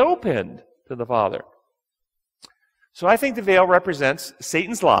way is opened to the Father. So I think the veil represents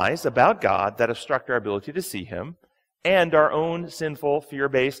Satan's lies about God that obstruct our ability to see Him, and our own sinful,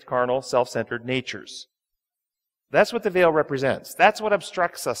 fear-based, carnal, self-centered natures. That's what the veil represents. That's what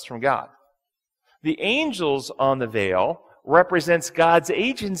obstructs us from God. The angels on the veil represents God's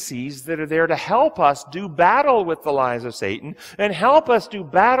agencies that are there to help us do battle with the lies of Satan and help us do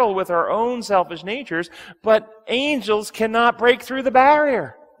battle with our own selfish natures, but angels cannot break through the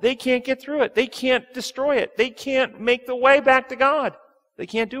barrier. They can't get through it. They can't destroy it. They can't make the way back to God. They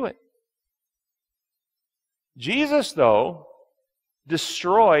can't do it. Jesus, though,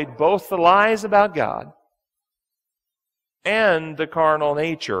 destroyed both the lies about God and the carnal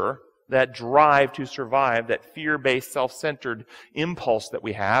nature, that drive to survive, that fear-based, self-centered impulse that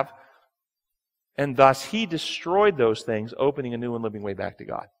we have. And thus, He destroyed those things, opening a new and living way back to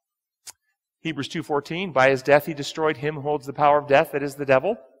God. Hebrews 2:14, by His death He destroyed him who holds the power of death, that is the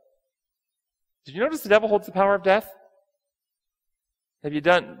devil. Did you notice the devil holds the power of death? Have you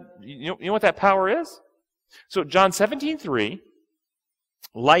done, you know what that power is? So John 17:3,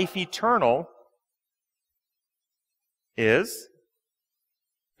 life eternal is,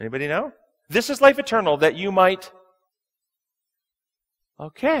 anybody know? This is life eternal, that you might...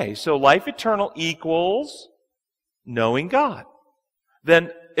 Okay, so life eternal equals knowing God.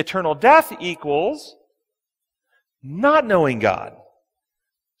 Then eternal death equals not knowing God.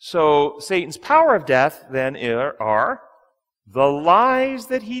 So Satan's power of death then are the lies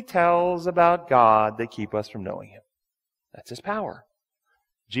that he tells about God that keep us from knowing Him. That's his power.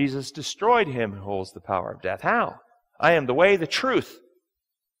 Jesus destroyed him who holds the power of death. How? I am the way, the truth,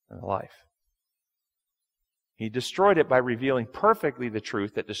 and the life. He destroyed it by revealing perfectly the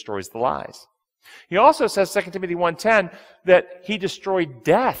truth that destroys the lies. He also says, 2 Timothy 1:10, that he destroyed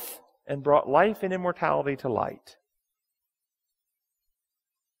death and brought life and immortality to light.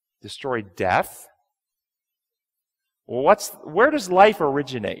 Destroyed death? Well, where does life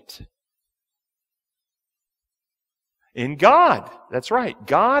originate? In God. That's right.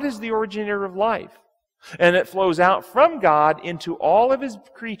 God is the originator of life. And it flows out from God into all of his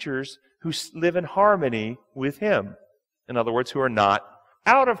creatures who live in harmony with him. In other words, who are not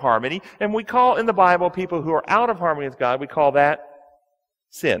out of harmony. And we call in the Bible people who are out of harmony with God, we call that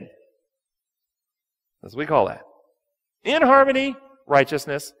sin. That's what we call that. In harmony,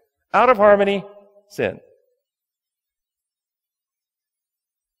 righteousness. Out of harmony, sin.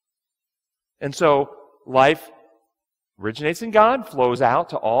 And so, life originates in God, flows out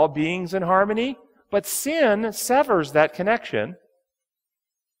to all beings in harmony, but sin severs that connection,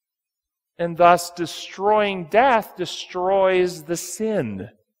 and thus destroying death destroys the sin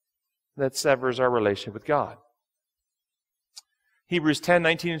that severs our relationship with God. Hebrews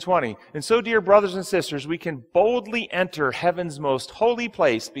 10:19 and 20. And so, dear brothers and sisters, we can boldly enter heaven's most holy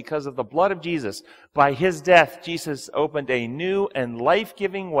place because of the blood of Jesus. By his death, Jesus opened a new and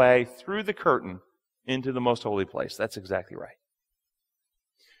life-giving way through the curtain into the most holy place. That's exactly right.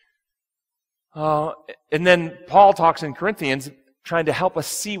 And then Paul talks in Corinthians, trying to help us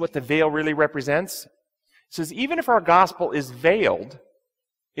see what the veil really represents. He says, even if our gospel is veiled,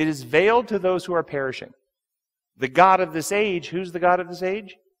 it is veiled to those who are perishing. The God of this age, who's the God of this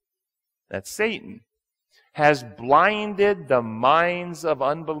age? That's Satan. Has blinded the minds of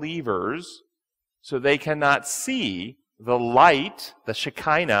unbelievers so they cannot see the light, the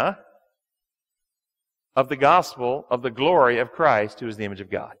Shekinah, of the gospel of the glory of Christ, who is the image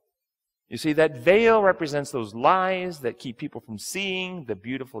of God. You see, that veil represents those lies that keep people from seeing the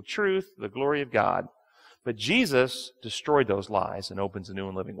beautiful truth, the glory of God. But Jesus destroyed those lies and opens a new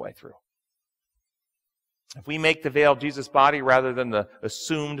and living way through. If we make the veil Jesus' body rather than the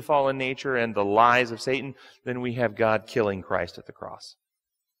assumed fallen nature and the lies of Satan, then we have God killing Christ at the cross.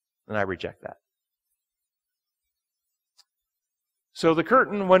 And I reject that. So the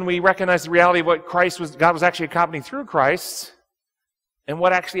curtain, when we recognize the reality of what God was actually accomplishing through Christ, and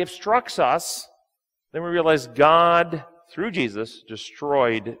what actually obstructs us, then we realize God, through Jesus,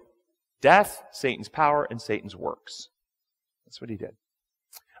 destroyed death, Satan's power, and Satan's works. That's what he did.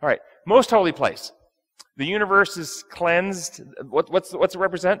 All right, most holy place. The universe is cleansed. What's it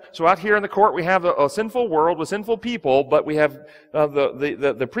represent? So out here in the court, we have a sinful world with sinful people, but we have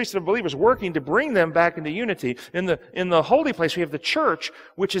the priesthood of believers working to bring them back into unity. In the holy place, we have the church,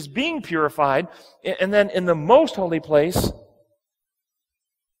 which is being purified. And then in the most holy place,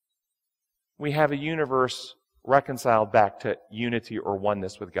 we have a universe reconciled back to unity or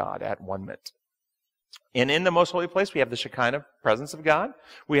oneness with God, at one-ment. And in the most holy place, we have the Shekinah presence of God.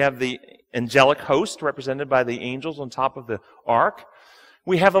 We have the angelic host represented by the angels on top of the ark.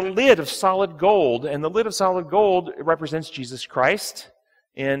 We have a lid of solid gold, and the lid of solid gold represents Jesus Christ.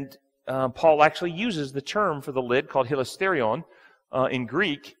 And Paul actually uses the term for the lid called hilasterion in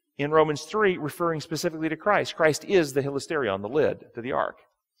Greek in Romans 3, referring specifically to Christ. Christ is the hilasterion, the lid to the ark.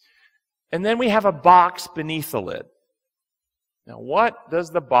 And then we have a box beneath the lid. Now, what does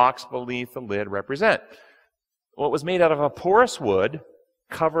the box beneath the lid represent? Well, it was made out of a porous wood,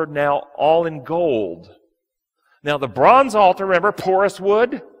 covered now all in gold. Now, the bronze altar, remember, porous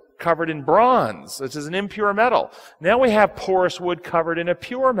wood, covered in bronze. This is an impure metal. Now we have porous wood covered in a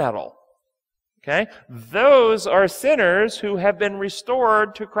pure metal. Okay? Those are sinners who have been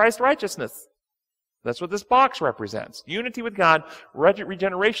restored to Christ's righteousness. That's what this box represents. Unity with God,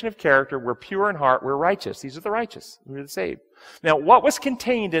 regeneration of character. We're pure in heart. We're righteous. These are the righteous. We're the saved. Now, what was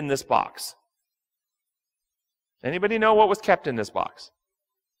contained in this box? Anybody know what was kept in this box?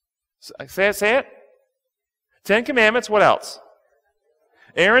 Say it. 10 Commandments. What else?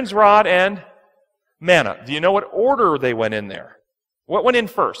 Aaron's rod and manna. Do you know what order they went in there? What went in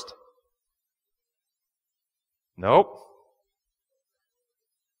first? Nope.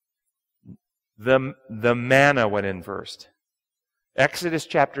 The manna went in first. Exodus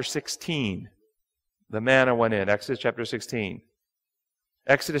chapter 16. The manna went in. Exodus chapter 16.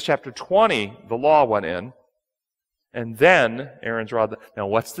 Exodus chapter 20, the law went in. And then Aaron's rod. Now,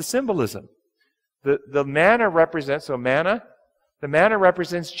 what's the symbolism? The manna represents, the manna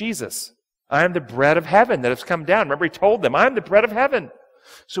represents Jesus. I am the bread of heaven that has come down. Remember, he told them, I am the bread of heaven.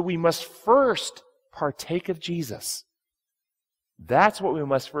 So we must first partake of Jesus. That's what we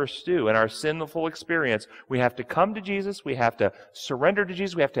must first do in our sinful experience. We have to come to Jesus. We have to surrender to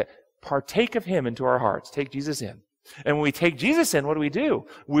Jesus. We have to partake of him into our hearts. Take Jesus in. And when we take Jesus in, what do?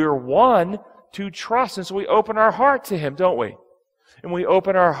 We're one to trust. And so we open our heart to him, don't we? and we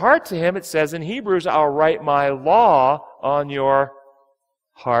open our heart to Him, it says in Hebrews, I'll write my law on your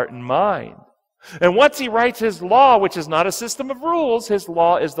heart and mind. And once He writes His law, which is not a system of rules, His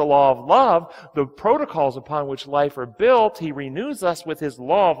law is the law of love, the protocols upon which life are built, He renews us with His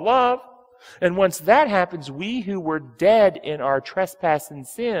law of love. And once that happens, we who were dead in our trespass and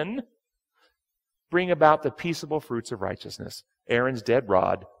sin bring about the peaceable fruits of righteousness. Aaron's dead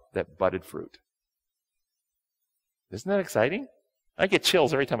rod that budded fruit. Isn't that exciting? I get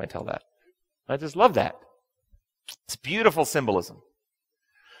chills every time I tell that. I just love that. It's beautiful symbolism.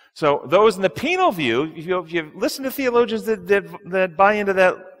 So those in the penal view, if you listen to theologians that buy into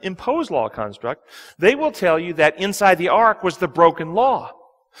that imposed law construct, they will tell you that inside the ark was the broken law.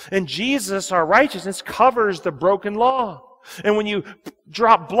 And Jesus, our righteousness, covers the broken law. And when you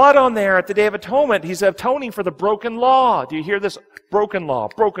drop blood on there at the Day of Atonement, He's atoning for the broken law. Do you hear this? Broken law,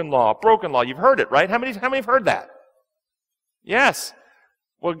 broken law, broken law. You've heard it, right? How many have heard that? Yes.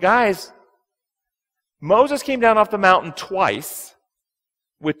 Well, guys, Moses came down off the mountain twice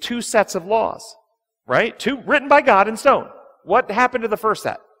with 2 sets of laws, right? 2 written by God in stone. What happened to the first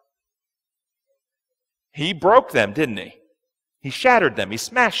set? He broke them, didn't He? He shattered them. He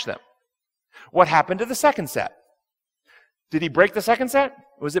smashed them. What happened to the second set? Did He break the second set?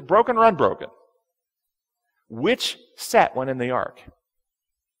 Was it broken or unbroken? Which set went in the ark?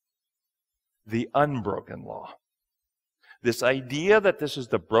 The unbroken law. This idea that this is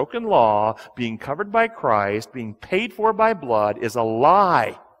the broken law being covered by Christ, being paid for by blood, is a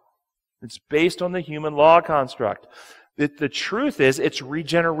lie. It's based on the human law construct. The truth is, it's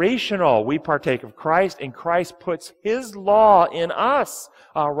regenerational. We partake of Christ, and Christ puts His law in us.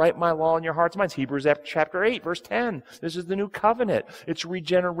 I'll write my law in your hearts and minds. Hebrews chapter 8, verse 10. This is the new covenant. It's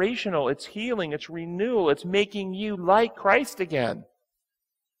regenerational. It's healing. It's renewal. It's making you like Christ again.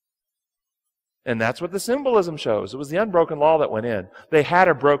 And that's what the symbolism shows. It was the unbroken law that went in. They had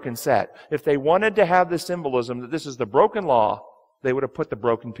a broken set. If they wanted to have the symbolism that this is the broken law, they would have put the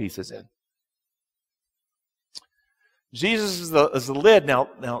broken pieces in. Jesus is the lid. Now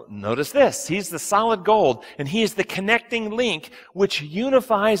notice this. He's the solid gold, and He is the connecting link which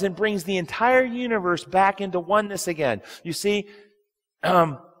unifies and brings the entire universe back into oneness again. You see,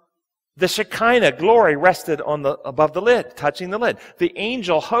 the Shekinah glory rested above the lid, touching the lid. The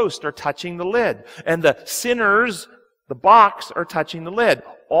angel host are touching the lid. And the sinners, the box, are touching the lid.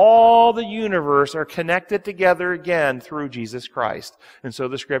 All the universe are connected together again through Jesus Christ. And so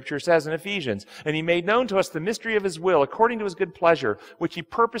the Scripture says in Ephesians, and He made known to us the mystery of His will, according to His good pleasure, which He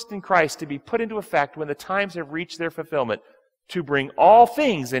purposed in Christ to be put into effect when the times have reached their fulfillment, to bring all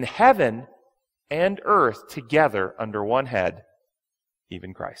things in heaven and earth together under one head,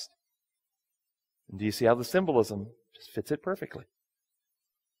 even Christ. And do you see how the symbolism just fits it perfectly?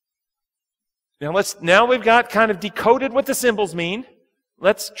 Now we've got kind of decoded what the symbols mean.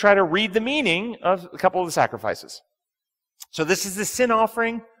 Let's try to read the meaning of a couple of the sacrifices. So this is the sin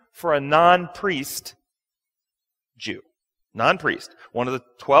offering for a non-priest Jew. Non-priest. One of the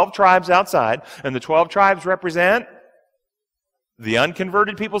 12 tribes outside. And the 12 tribes represent the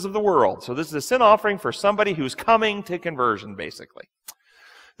unconverted peoples of the world. So this is a sin offering for somebody who's coming to conversion, basically.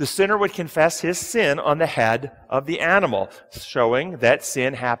 The sinner would confess his sin on the head of the animal, showing that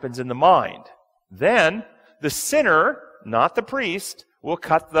sin happens in the mind. Then, the sinner, not the priest, will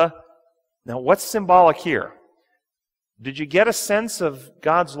cut the... Now, what's symbolic here? Did you get a sense of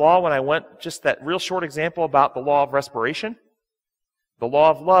God's law when I went just that real short example about the law of respiration? The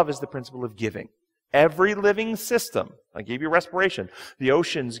law of love is the principle of giving. Every living system, I gave you respiration. The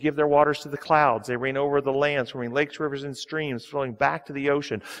oceans give their waters to the clouds. They rain over the land, swimming lakes, rivers, and streams, flowing back to the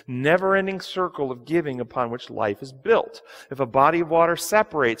ocean. Never-ending circle of giving upon which life is built. If a body of water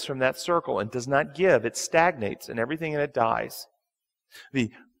separates from that circle and does not give, it stagnates, and everything in it dies. The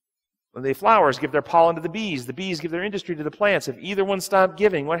flowers give their pollen to the bees give their industry to the plants. If either one stops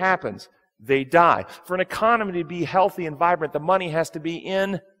giving, what happens? They die. For an economy to be healthy and vibrant, the money has to be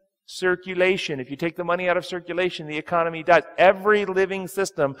in circulation. If you take the money out of circulation, the economy dies. Every living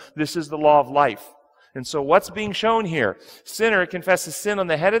system, this is the law of life. And so what's being shown here? Sinner confesses sin on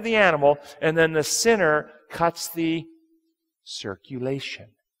the head of the animal, and then the sinner cuts the circulation.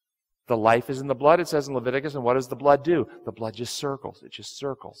 The life is in the blood, it says in Leviticus, and what does the blood do? The blood just circles. It just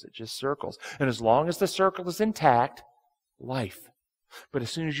circles. It just circles. And as long as the circle is intact, life. But as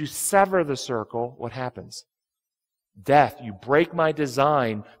soon as you sever the circle, what happens? Death. You break my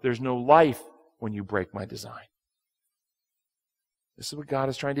design. There's no life when you break my design. This is what God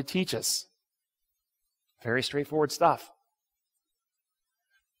is trying to teach us. Very straightforward stuff.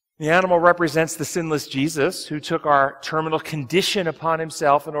 The animal represents the sinless Jesus who took our terminal condition upon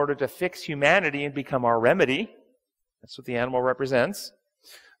himself in order to fix humanity and become our remedy. That's what the animal represents.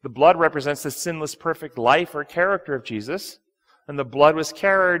 The blood represents the sinless, perfect life or character of Jesus. And the blood was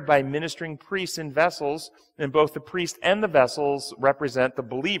carried by ministering priests in vessels, and both the priest and the vessels represent the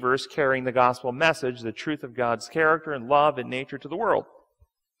believers carrying the gospel message, the truth of God's character and love and nature to the world.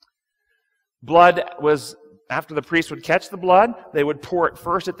 Blood was, after the priest would catch the blood, they would pour it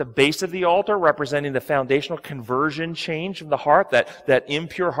first at the base of the altar, representing the foundational conversion change of the heart. That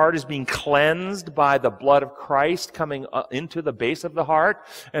impure heart is being cleansed by the blood of Christ coming into the base of the heart.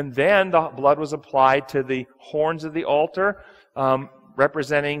 And then the blood was applied to the horns of the altar,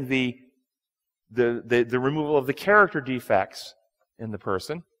 representing the removal of the character defects in the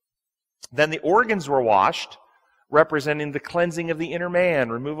person. Then the organs were washed, representing the cleansing of the inner man,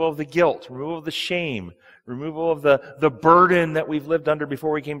 removal of the guilt, removal of the shame, removal of the burden that we've lived under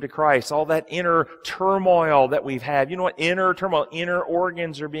before we came to Christ, all that inner turmoil that we've had. You know what? Inner turmoil, inner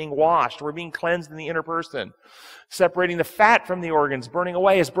organs are being washed. We're being cleansed in the inner person. Separating the fat from the organs, burning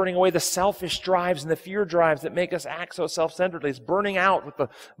away the selfish drives and the fear drives that make us act so self-centeredly. It's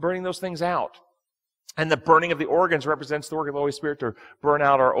burning those things out. And the burning of the organs represents the work of the Holy Spirit to burn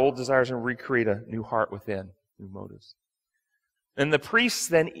out our old desires and recreate a new heart within, new motives. And the priests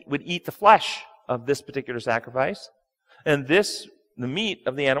then would eat the flesh of this particular sacrifice. And the meat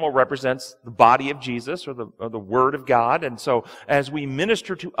of the animal represents the body of Jesus, or the Word of God. And so as we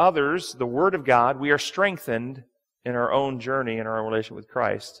minister to others the Word of God, we are strengthened in our own journey, in our own relationship with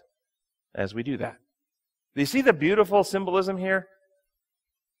Christ, as we do that. Do you see the beautiful symbolism here?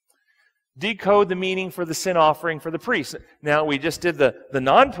 Decode the meaning for the sin offering for the priest. Now, we just did the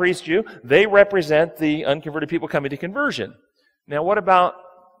non-priest Jew. They represent the unconverted people coming to conversion. Now, what about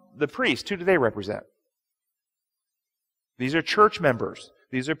the priest? Who do they represent? These are church members.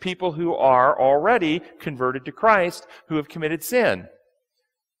 These are people who are already converted to Christ, who have committed sin.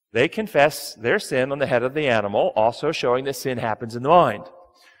 They confess their sin on the head of the animal, also showing that sin happens in the mind.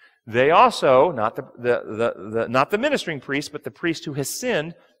 They also, not the ministering priest, but the priest who has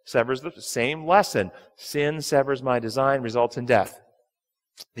sinned, severs the same lesson. Sin severs my design, results in death.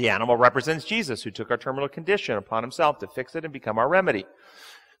 The animal represents Jesus, who took our terminal condition upon himself to fix it and become our remedy.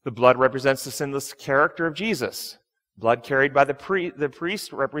 The blood represents the sinless character of Jesus. Blood carried by the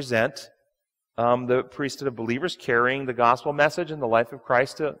priest represent the priesthood of believers carrying the gospel message and the life of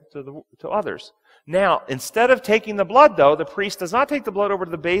Christ to others. Now, instead of taking the blood, though, the priest does not take the blood over to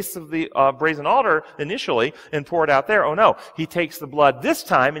the base of the brazen altar initially and pour it out there. Oh, no. He takes the blood this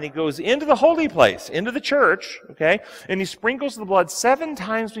time and he goes into the holy place, into the church, okay? And he sprinkles the blood 7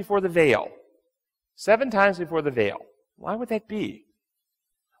 times before the veil. 7 times before the veil. Why would that be?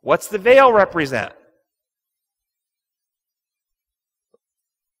 What's the veil represent?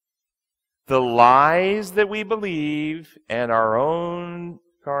 The lies that we believe and our own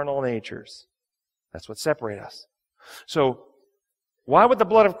carnal natures. That's what separates us. So, why would the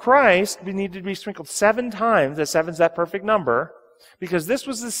blood of Christ need to be sprinkled 7 times? That 7's that perfect number. Because this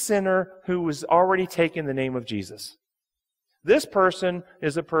was the sinner who was already taking the name of Jesus. This person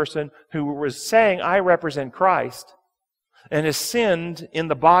is a person who was saying, I represent Christ, and has sinned in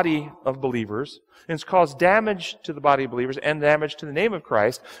the body of believers, and has caused damage to the body of believers and damage to the name of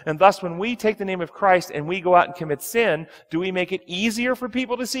Christ. And thus, when we take the name of Christ and we go out and commit sin, do we make it easier for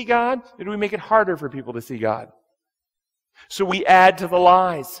people to see God, or do we make it harder for people to see God? So we add to the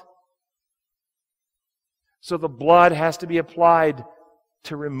lies. So the blood has to be applied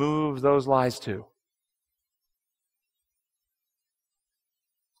to remove those lies too.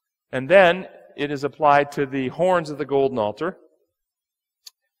 And then it is applied to the horns of the golden altar,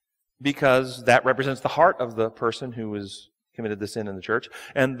 because that represents the heart of the person who has committed the sin in the church.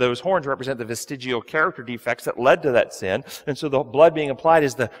 And those horns represent the vestigial character defects that led to that sin. And so the blood being applied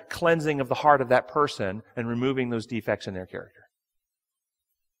is the cleansing of the heart of that person and removing those defects in their character.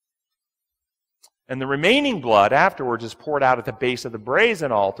 And the remaining blood afterwards is poured out at the base of the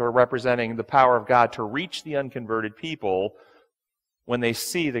brazen altar, representing the power of God to reach the unconverted people when they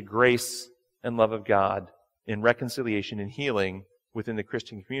see the grace and love of God in reconciliation and healing within the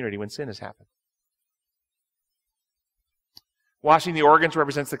Christian community when sin has happened. Washing the organs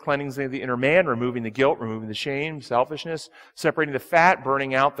represents the cleansing of the inner man, removing the guilt, removing the shame, selfishness, separating the fat,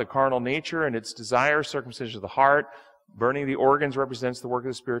 burning out the carnal nature and its desires, circumcision of the heart. Burning the organs represents the work of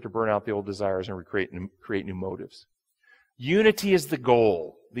the Spirit to burn out the old desires and create new motives. Unity is the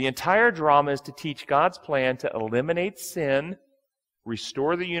goal. The entire drama is to teach God's plan to eliminate sin,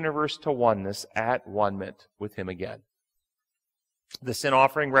 restore the universe to oneness at one-ment with Him again. The sin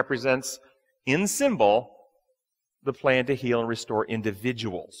offering represents, in symbol, the plan to heal and restore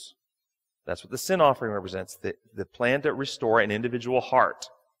individuals. That's what the sin offering represents, the plan to restore an individual heart.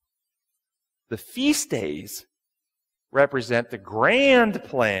 The feast days represent the grand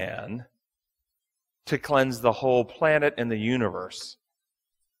plan to cleanse the whole planet and the universe.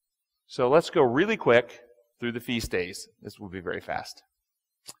 So let's go really quick through the feast days. This will be very fast.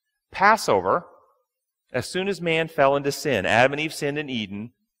 Passover, as soon as man fell into sin, Adam and Eve sinned in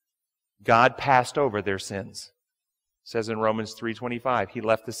Eden, God passed over their sins. It says in Romans 3:25, He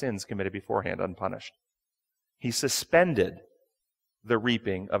left the sins committed beforehand unpunished. He suspended the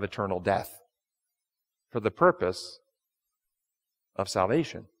reaping of eternal death for the purpose of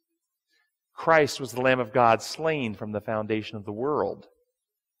salvation. Christ was the Lamb of God slain from the foundation of the world.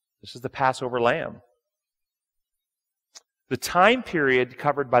 This is the Passover lamb. The time period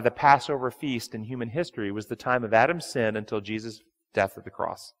covered by the Passover feast in human history was the time of Adam's sin until Jesus' death at the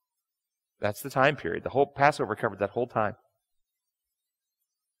cross. That's the time period. The whole Passover covered that whole time.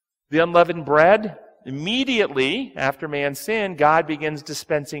 The unleavened bread, immediately after man's sin, God begins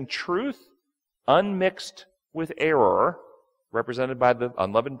dispensing truth unmixed with error, represented by the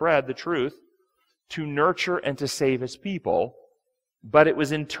unleavened bread, the truth, to nurture and to save His people. But it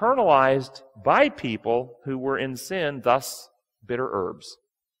was internalized by people who were in sin, thus bitter herbs.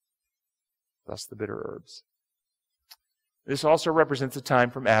 Thus the bitter herbs. This also represents a time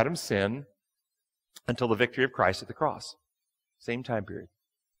from Adam's sin until the victory of Christ at the cross. Same time period.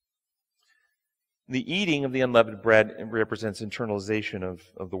 The eating of the unleavened bread represents internalization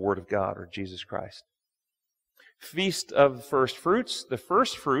of the Word of God, or Jesus Christ. Feast of First Fruits, the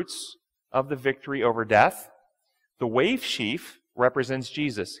first fruits of the victory over death. The wave sheaf represents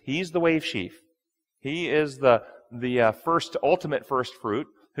Jesus. He's the wave sheaf. He is the ultimate first fruit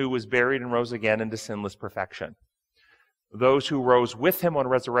who was buried and rose again into sinless perfection. Those who rose with Him on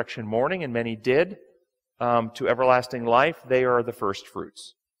resurrection morning, and many did, to everlasting life, they are the first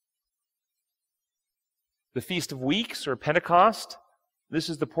fruits. The Feast of Weeks, or Pentecost, this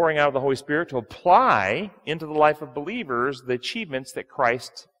is the pouring out of the Holy Spirit to apply into the life of believers the achievements that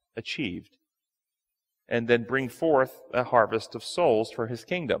Christ achieved, and then bring forth a harvest of souls for His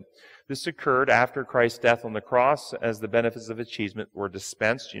kingdom. This occurred after Christ's death on the cross, as the benefits of achievement were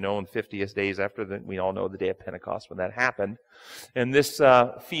dispensed, in 50th days after we all know the day of Pentecost when that happened. And this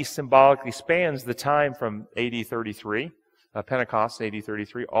feast symbolically spans the time from AD 33, Pentecost, AD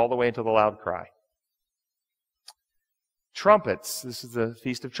 33, all the way until the loud cry. Trumpets. This is the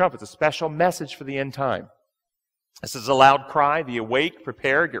Feast of Trumpets, a special message for the end time. This is a loud cry, the awake,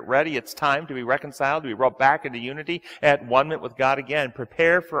 prepare, get ready. It's time to be reconciled, to be brought back into unity, at one with God again.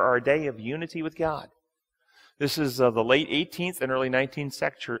 Prepare for our day of unity with God. This is the late 18th and early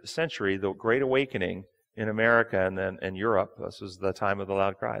 19th century, the Great Awakening in America and then in Europe. This is the time of the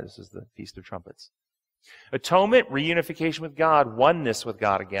loud cry. This is the Feast of Trumpets. Atonement, reunification with God, oneness with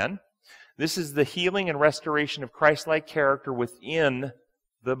God again. This is the healing and restoration of Christ-like character within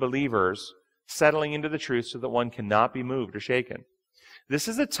the believers, settling into the truth so that one cannot be moved or shaken. This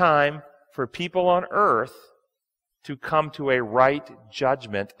is a time for people on earth to come to a right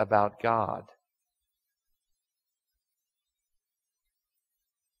judgment about God.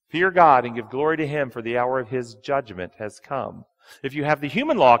 Fear God and give glory to Him, for the hour of His judgment has come. If you have the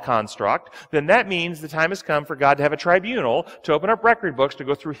human law construct, then that means the time has come for God to have a tribunal, to open up record books, to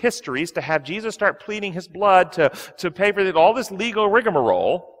go through histories, to have Jesus start pleading His blood, to pay for all this legal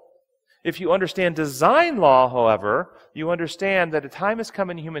rigmarole. If you understand design law, however, you understand that a time has come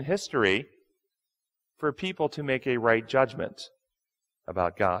in human history for people to make a right judgment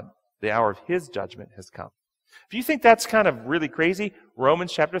about God. The hour of His judgment has come. If you think that's kind of really crazy,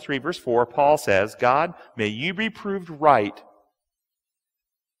 Romans chapter 3, verse 4, Paul says, God, may you be proved right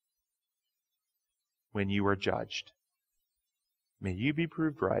when you are judged. May you be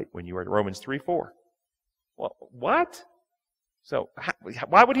proved right when you are... Romans 3, 4. Well, what? So,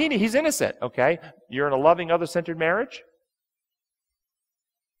 why would he need? He's innocent, okay? You're in a loving, other-centered marriage?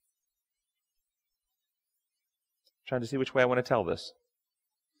 Trying to see which way I want to tell this.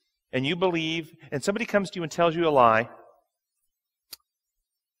 And you believe, and somebody comes to you and tells you a lie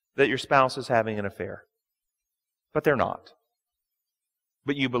that your spouse is having an affair. But they're not.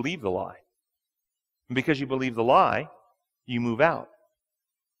 But you believe the lie. And because you believe the lie, you move out.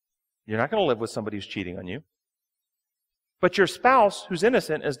 You're not going to live with somebody who's cheating on you. But your spouse, who's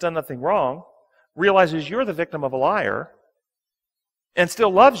innocent, has done nothing wrong, realizes you're the victim of a liar, and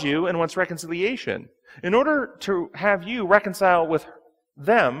still loves you and wants reconciliation. In order to have you reconcile with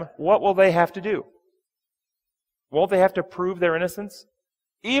them, what will they have to do? Won't they have to prove their innocence?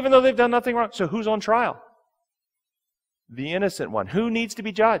 Even though they've done nothing wrong. So who's on trial? The innocent one. Who needs to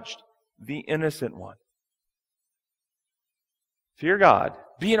be judged? The innocent one. Fear God.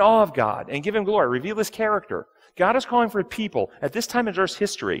 Be in awe of God and give Him glory. Reveal His character. God is calling for people at this time in Earth's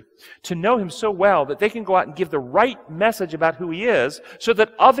history to know Him so well that they can go out and give the right message about who He is so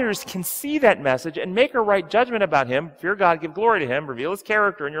that others can see that message and make a right judgment about Him. Fear God, give glory to Him, reveal His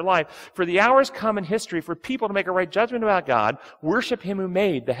character in your life. For the hours come in history for people to make a right judgment about God, worship Him who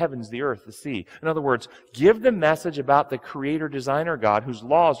made the heavens, the earth, the sea. In other words, give the message about the creator, designer God, whose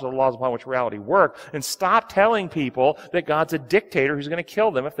laws are the laws upon which reality work, and stop telling people that God's a dictator who's going to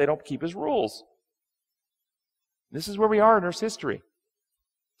kill them if they don't keep His rules. This is where we are in Earth's history.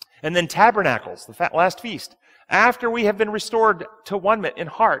 And then tabernacles, the last feast. After we have been restored to one in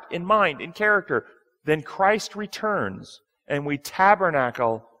heart, in mind, in character, then Christ returns and we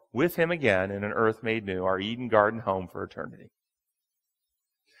tabernacle with Him again in an earth made new, our Eden garden home for eternity.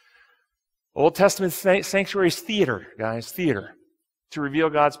 Old Testament sanctuary is theater, guys, theater, to reveal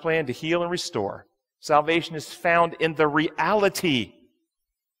God's plan to heal and restore. Salvation is found in the reality,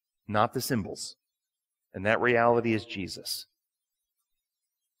 not the symbols. And that reality is Jesus.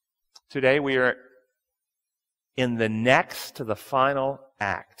 Today we are in the next to the final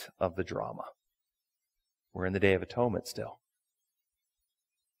act of the drama. We're in the Day of Atonement still.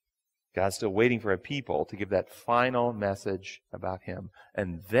 God's still waiting for a people to give that final message about Him.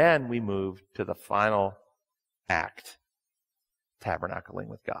 And then we move to the final act, tabernacling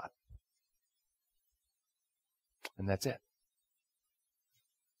with God. And that's it.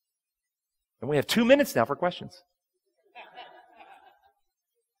 And we have 2 minutes now for questions.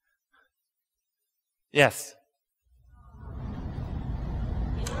 Yes.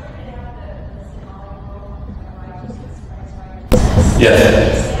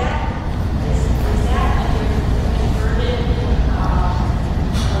 Yes.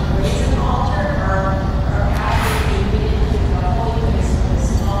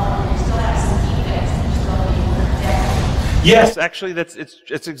 Yes, actually,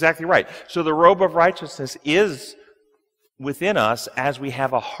 it's exactly right. So the robe of righteousness is within us as we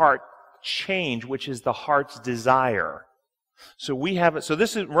have a heart change, which is the heart's desire. So we have it. So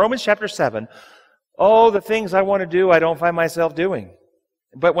this is Romans chapter 7. Oh, the things I want to do, I don't find myself doing.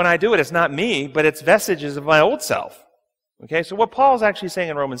 But when I do it, it's not me, but it's vestiges of my old self. Okay, so what Paul's actually saying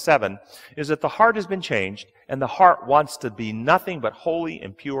in Romans 7 is that the heart has been changed, and the heart wants to be nothing but holy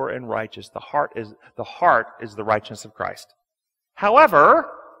and pure and righteous. The heart is the righteousness of Christ. However,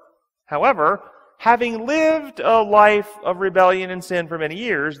 having lived a life of rebellion and sin for many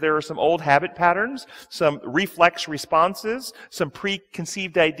years, there are some old habit patterns, some reflex responses, some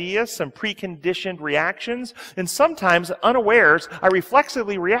preconceived ideas, some preconditioned reactions, and sometimes, unawares, I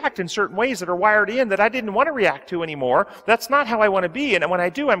reflexively react in certain ways that are wired in that I didn't want to react to anymore. That's not how I want to be, and when I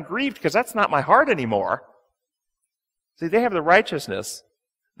do, I'm grieved because that's not my heart anymore. See, they have the righteousness.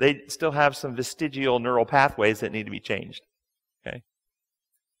 They still have some vestigial neural pathways that need to be changed. Okay?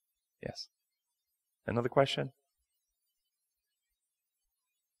 Yes. Another question?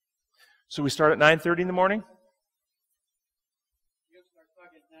 So we start at 9:30 in the morning?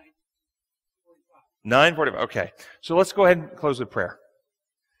 9:45. Okay. So let's go ahead and close with prayer.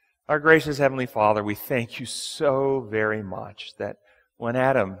 Our gracious Heavenly Father, we thank You so very much that when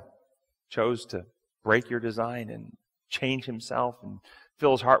Adam chose to break Your design and change himself and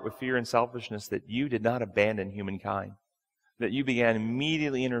fill his heart with fear and selfishness, that You did not abandon humankind, that You began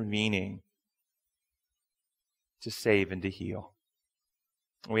immediately intervening to save and to heal.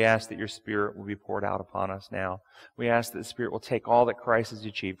 We ask that Your Spirit will be poured out upon us now. We ask that the Spirit will take all that Christ has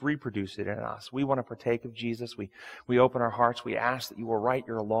achieved, reproduce it in us. We want to partake of Jesus. We open our hearts. We ask that You will write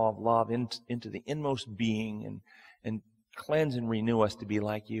Your law of love into the inmost being and cleanse and renew us to be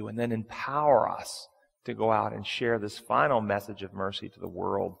like You, and then empower us to go out and share this final message of mercy to the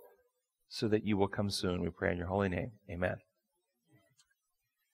world so that You will come soon. We pray in Your holy name. Amen.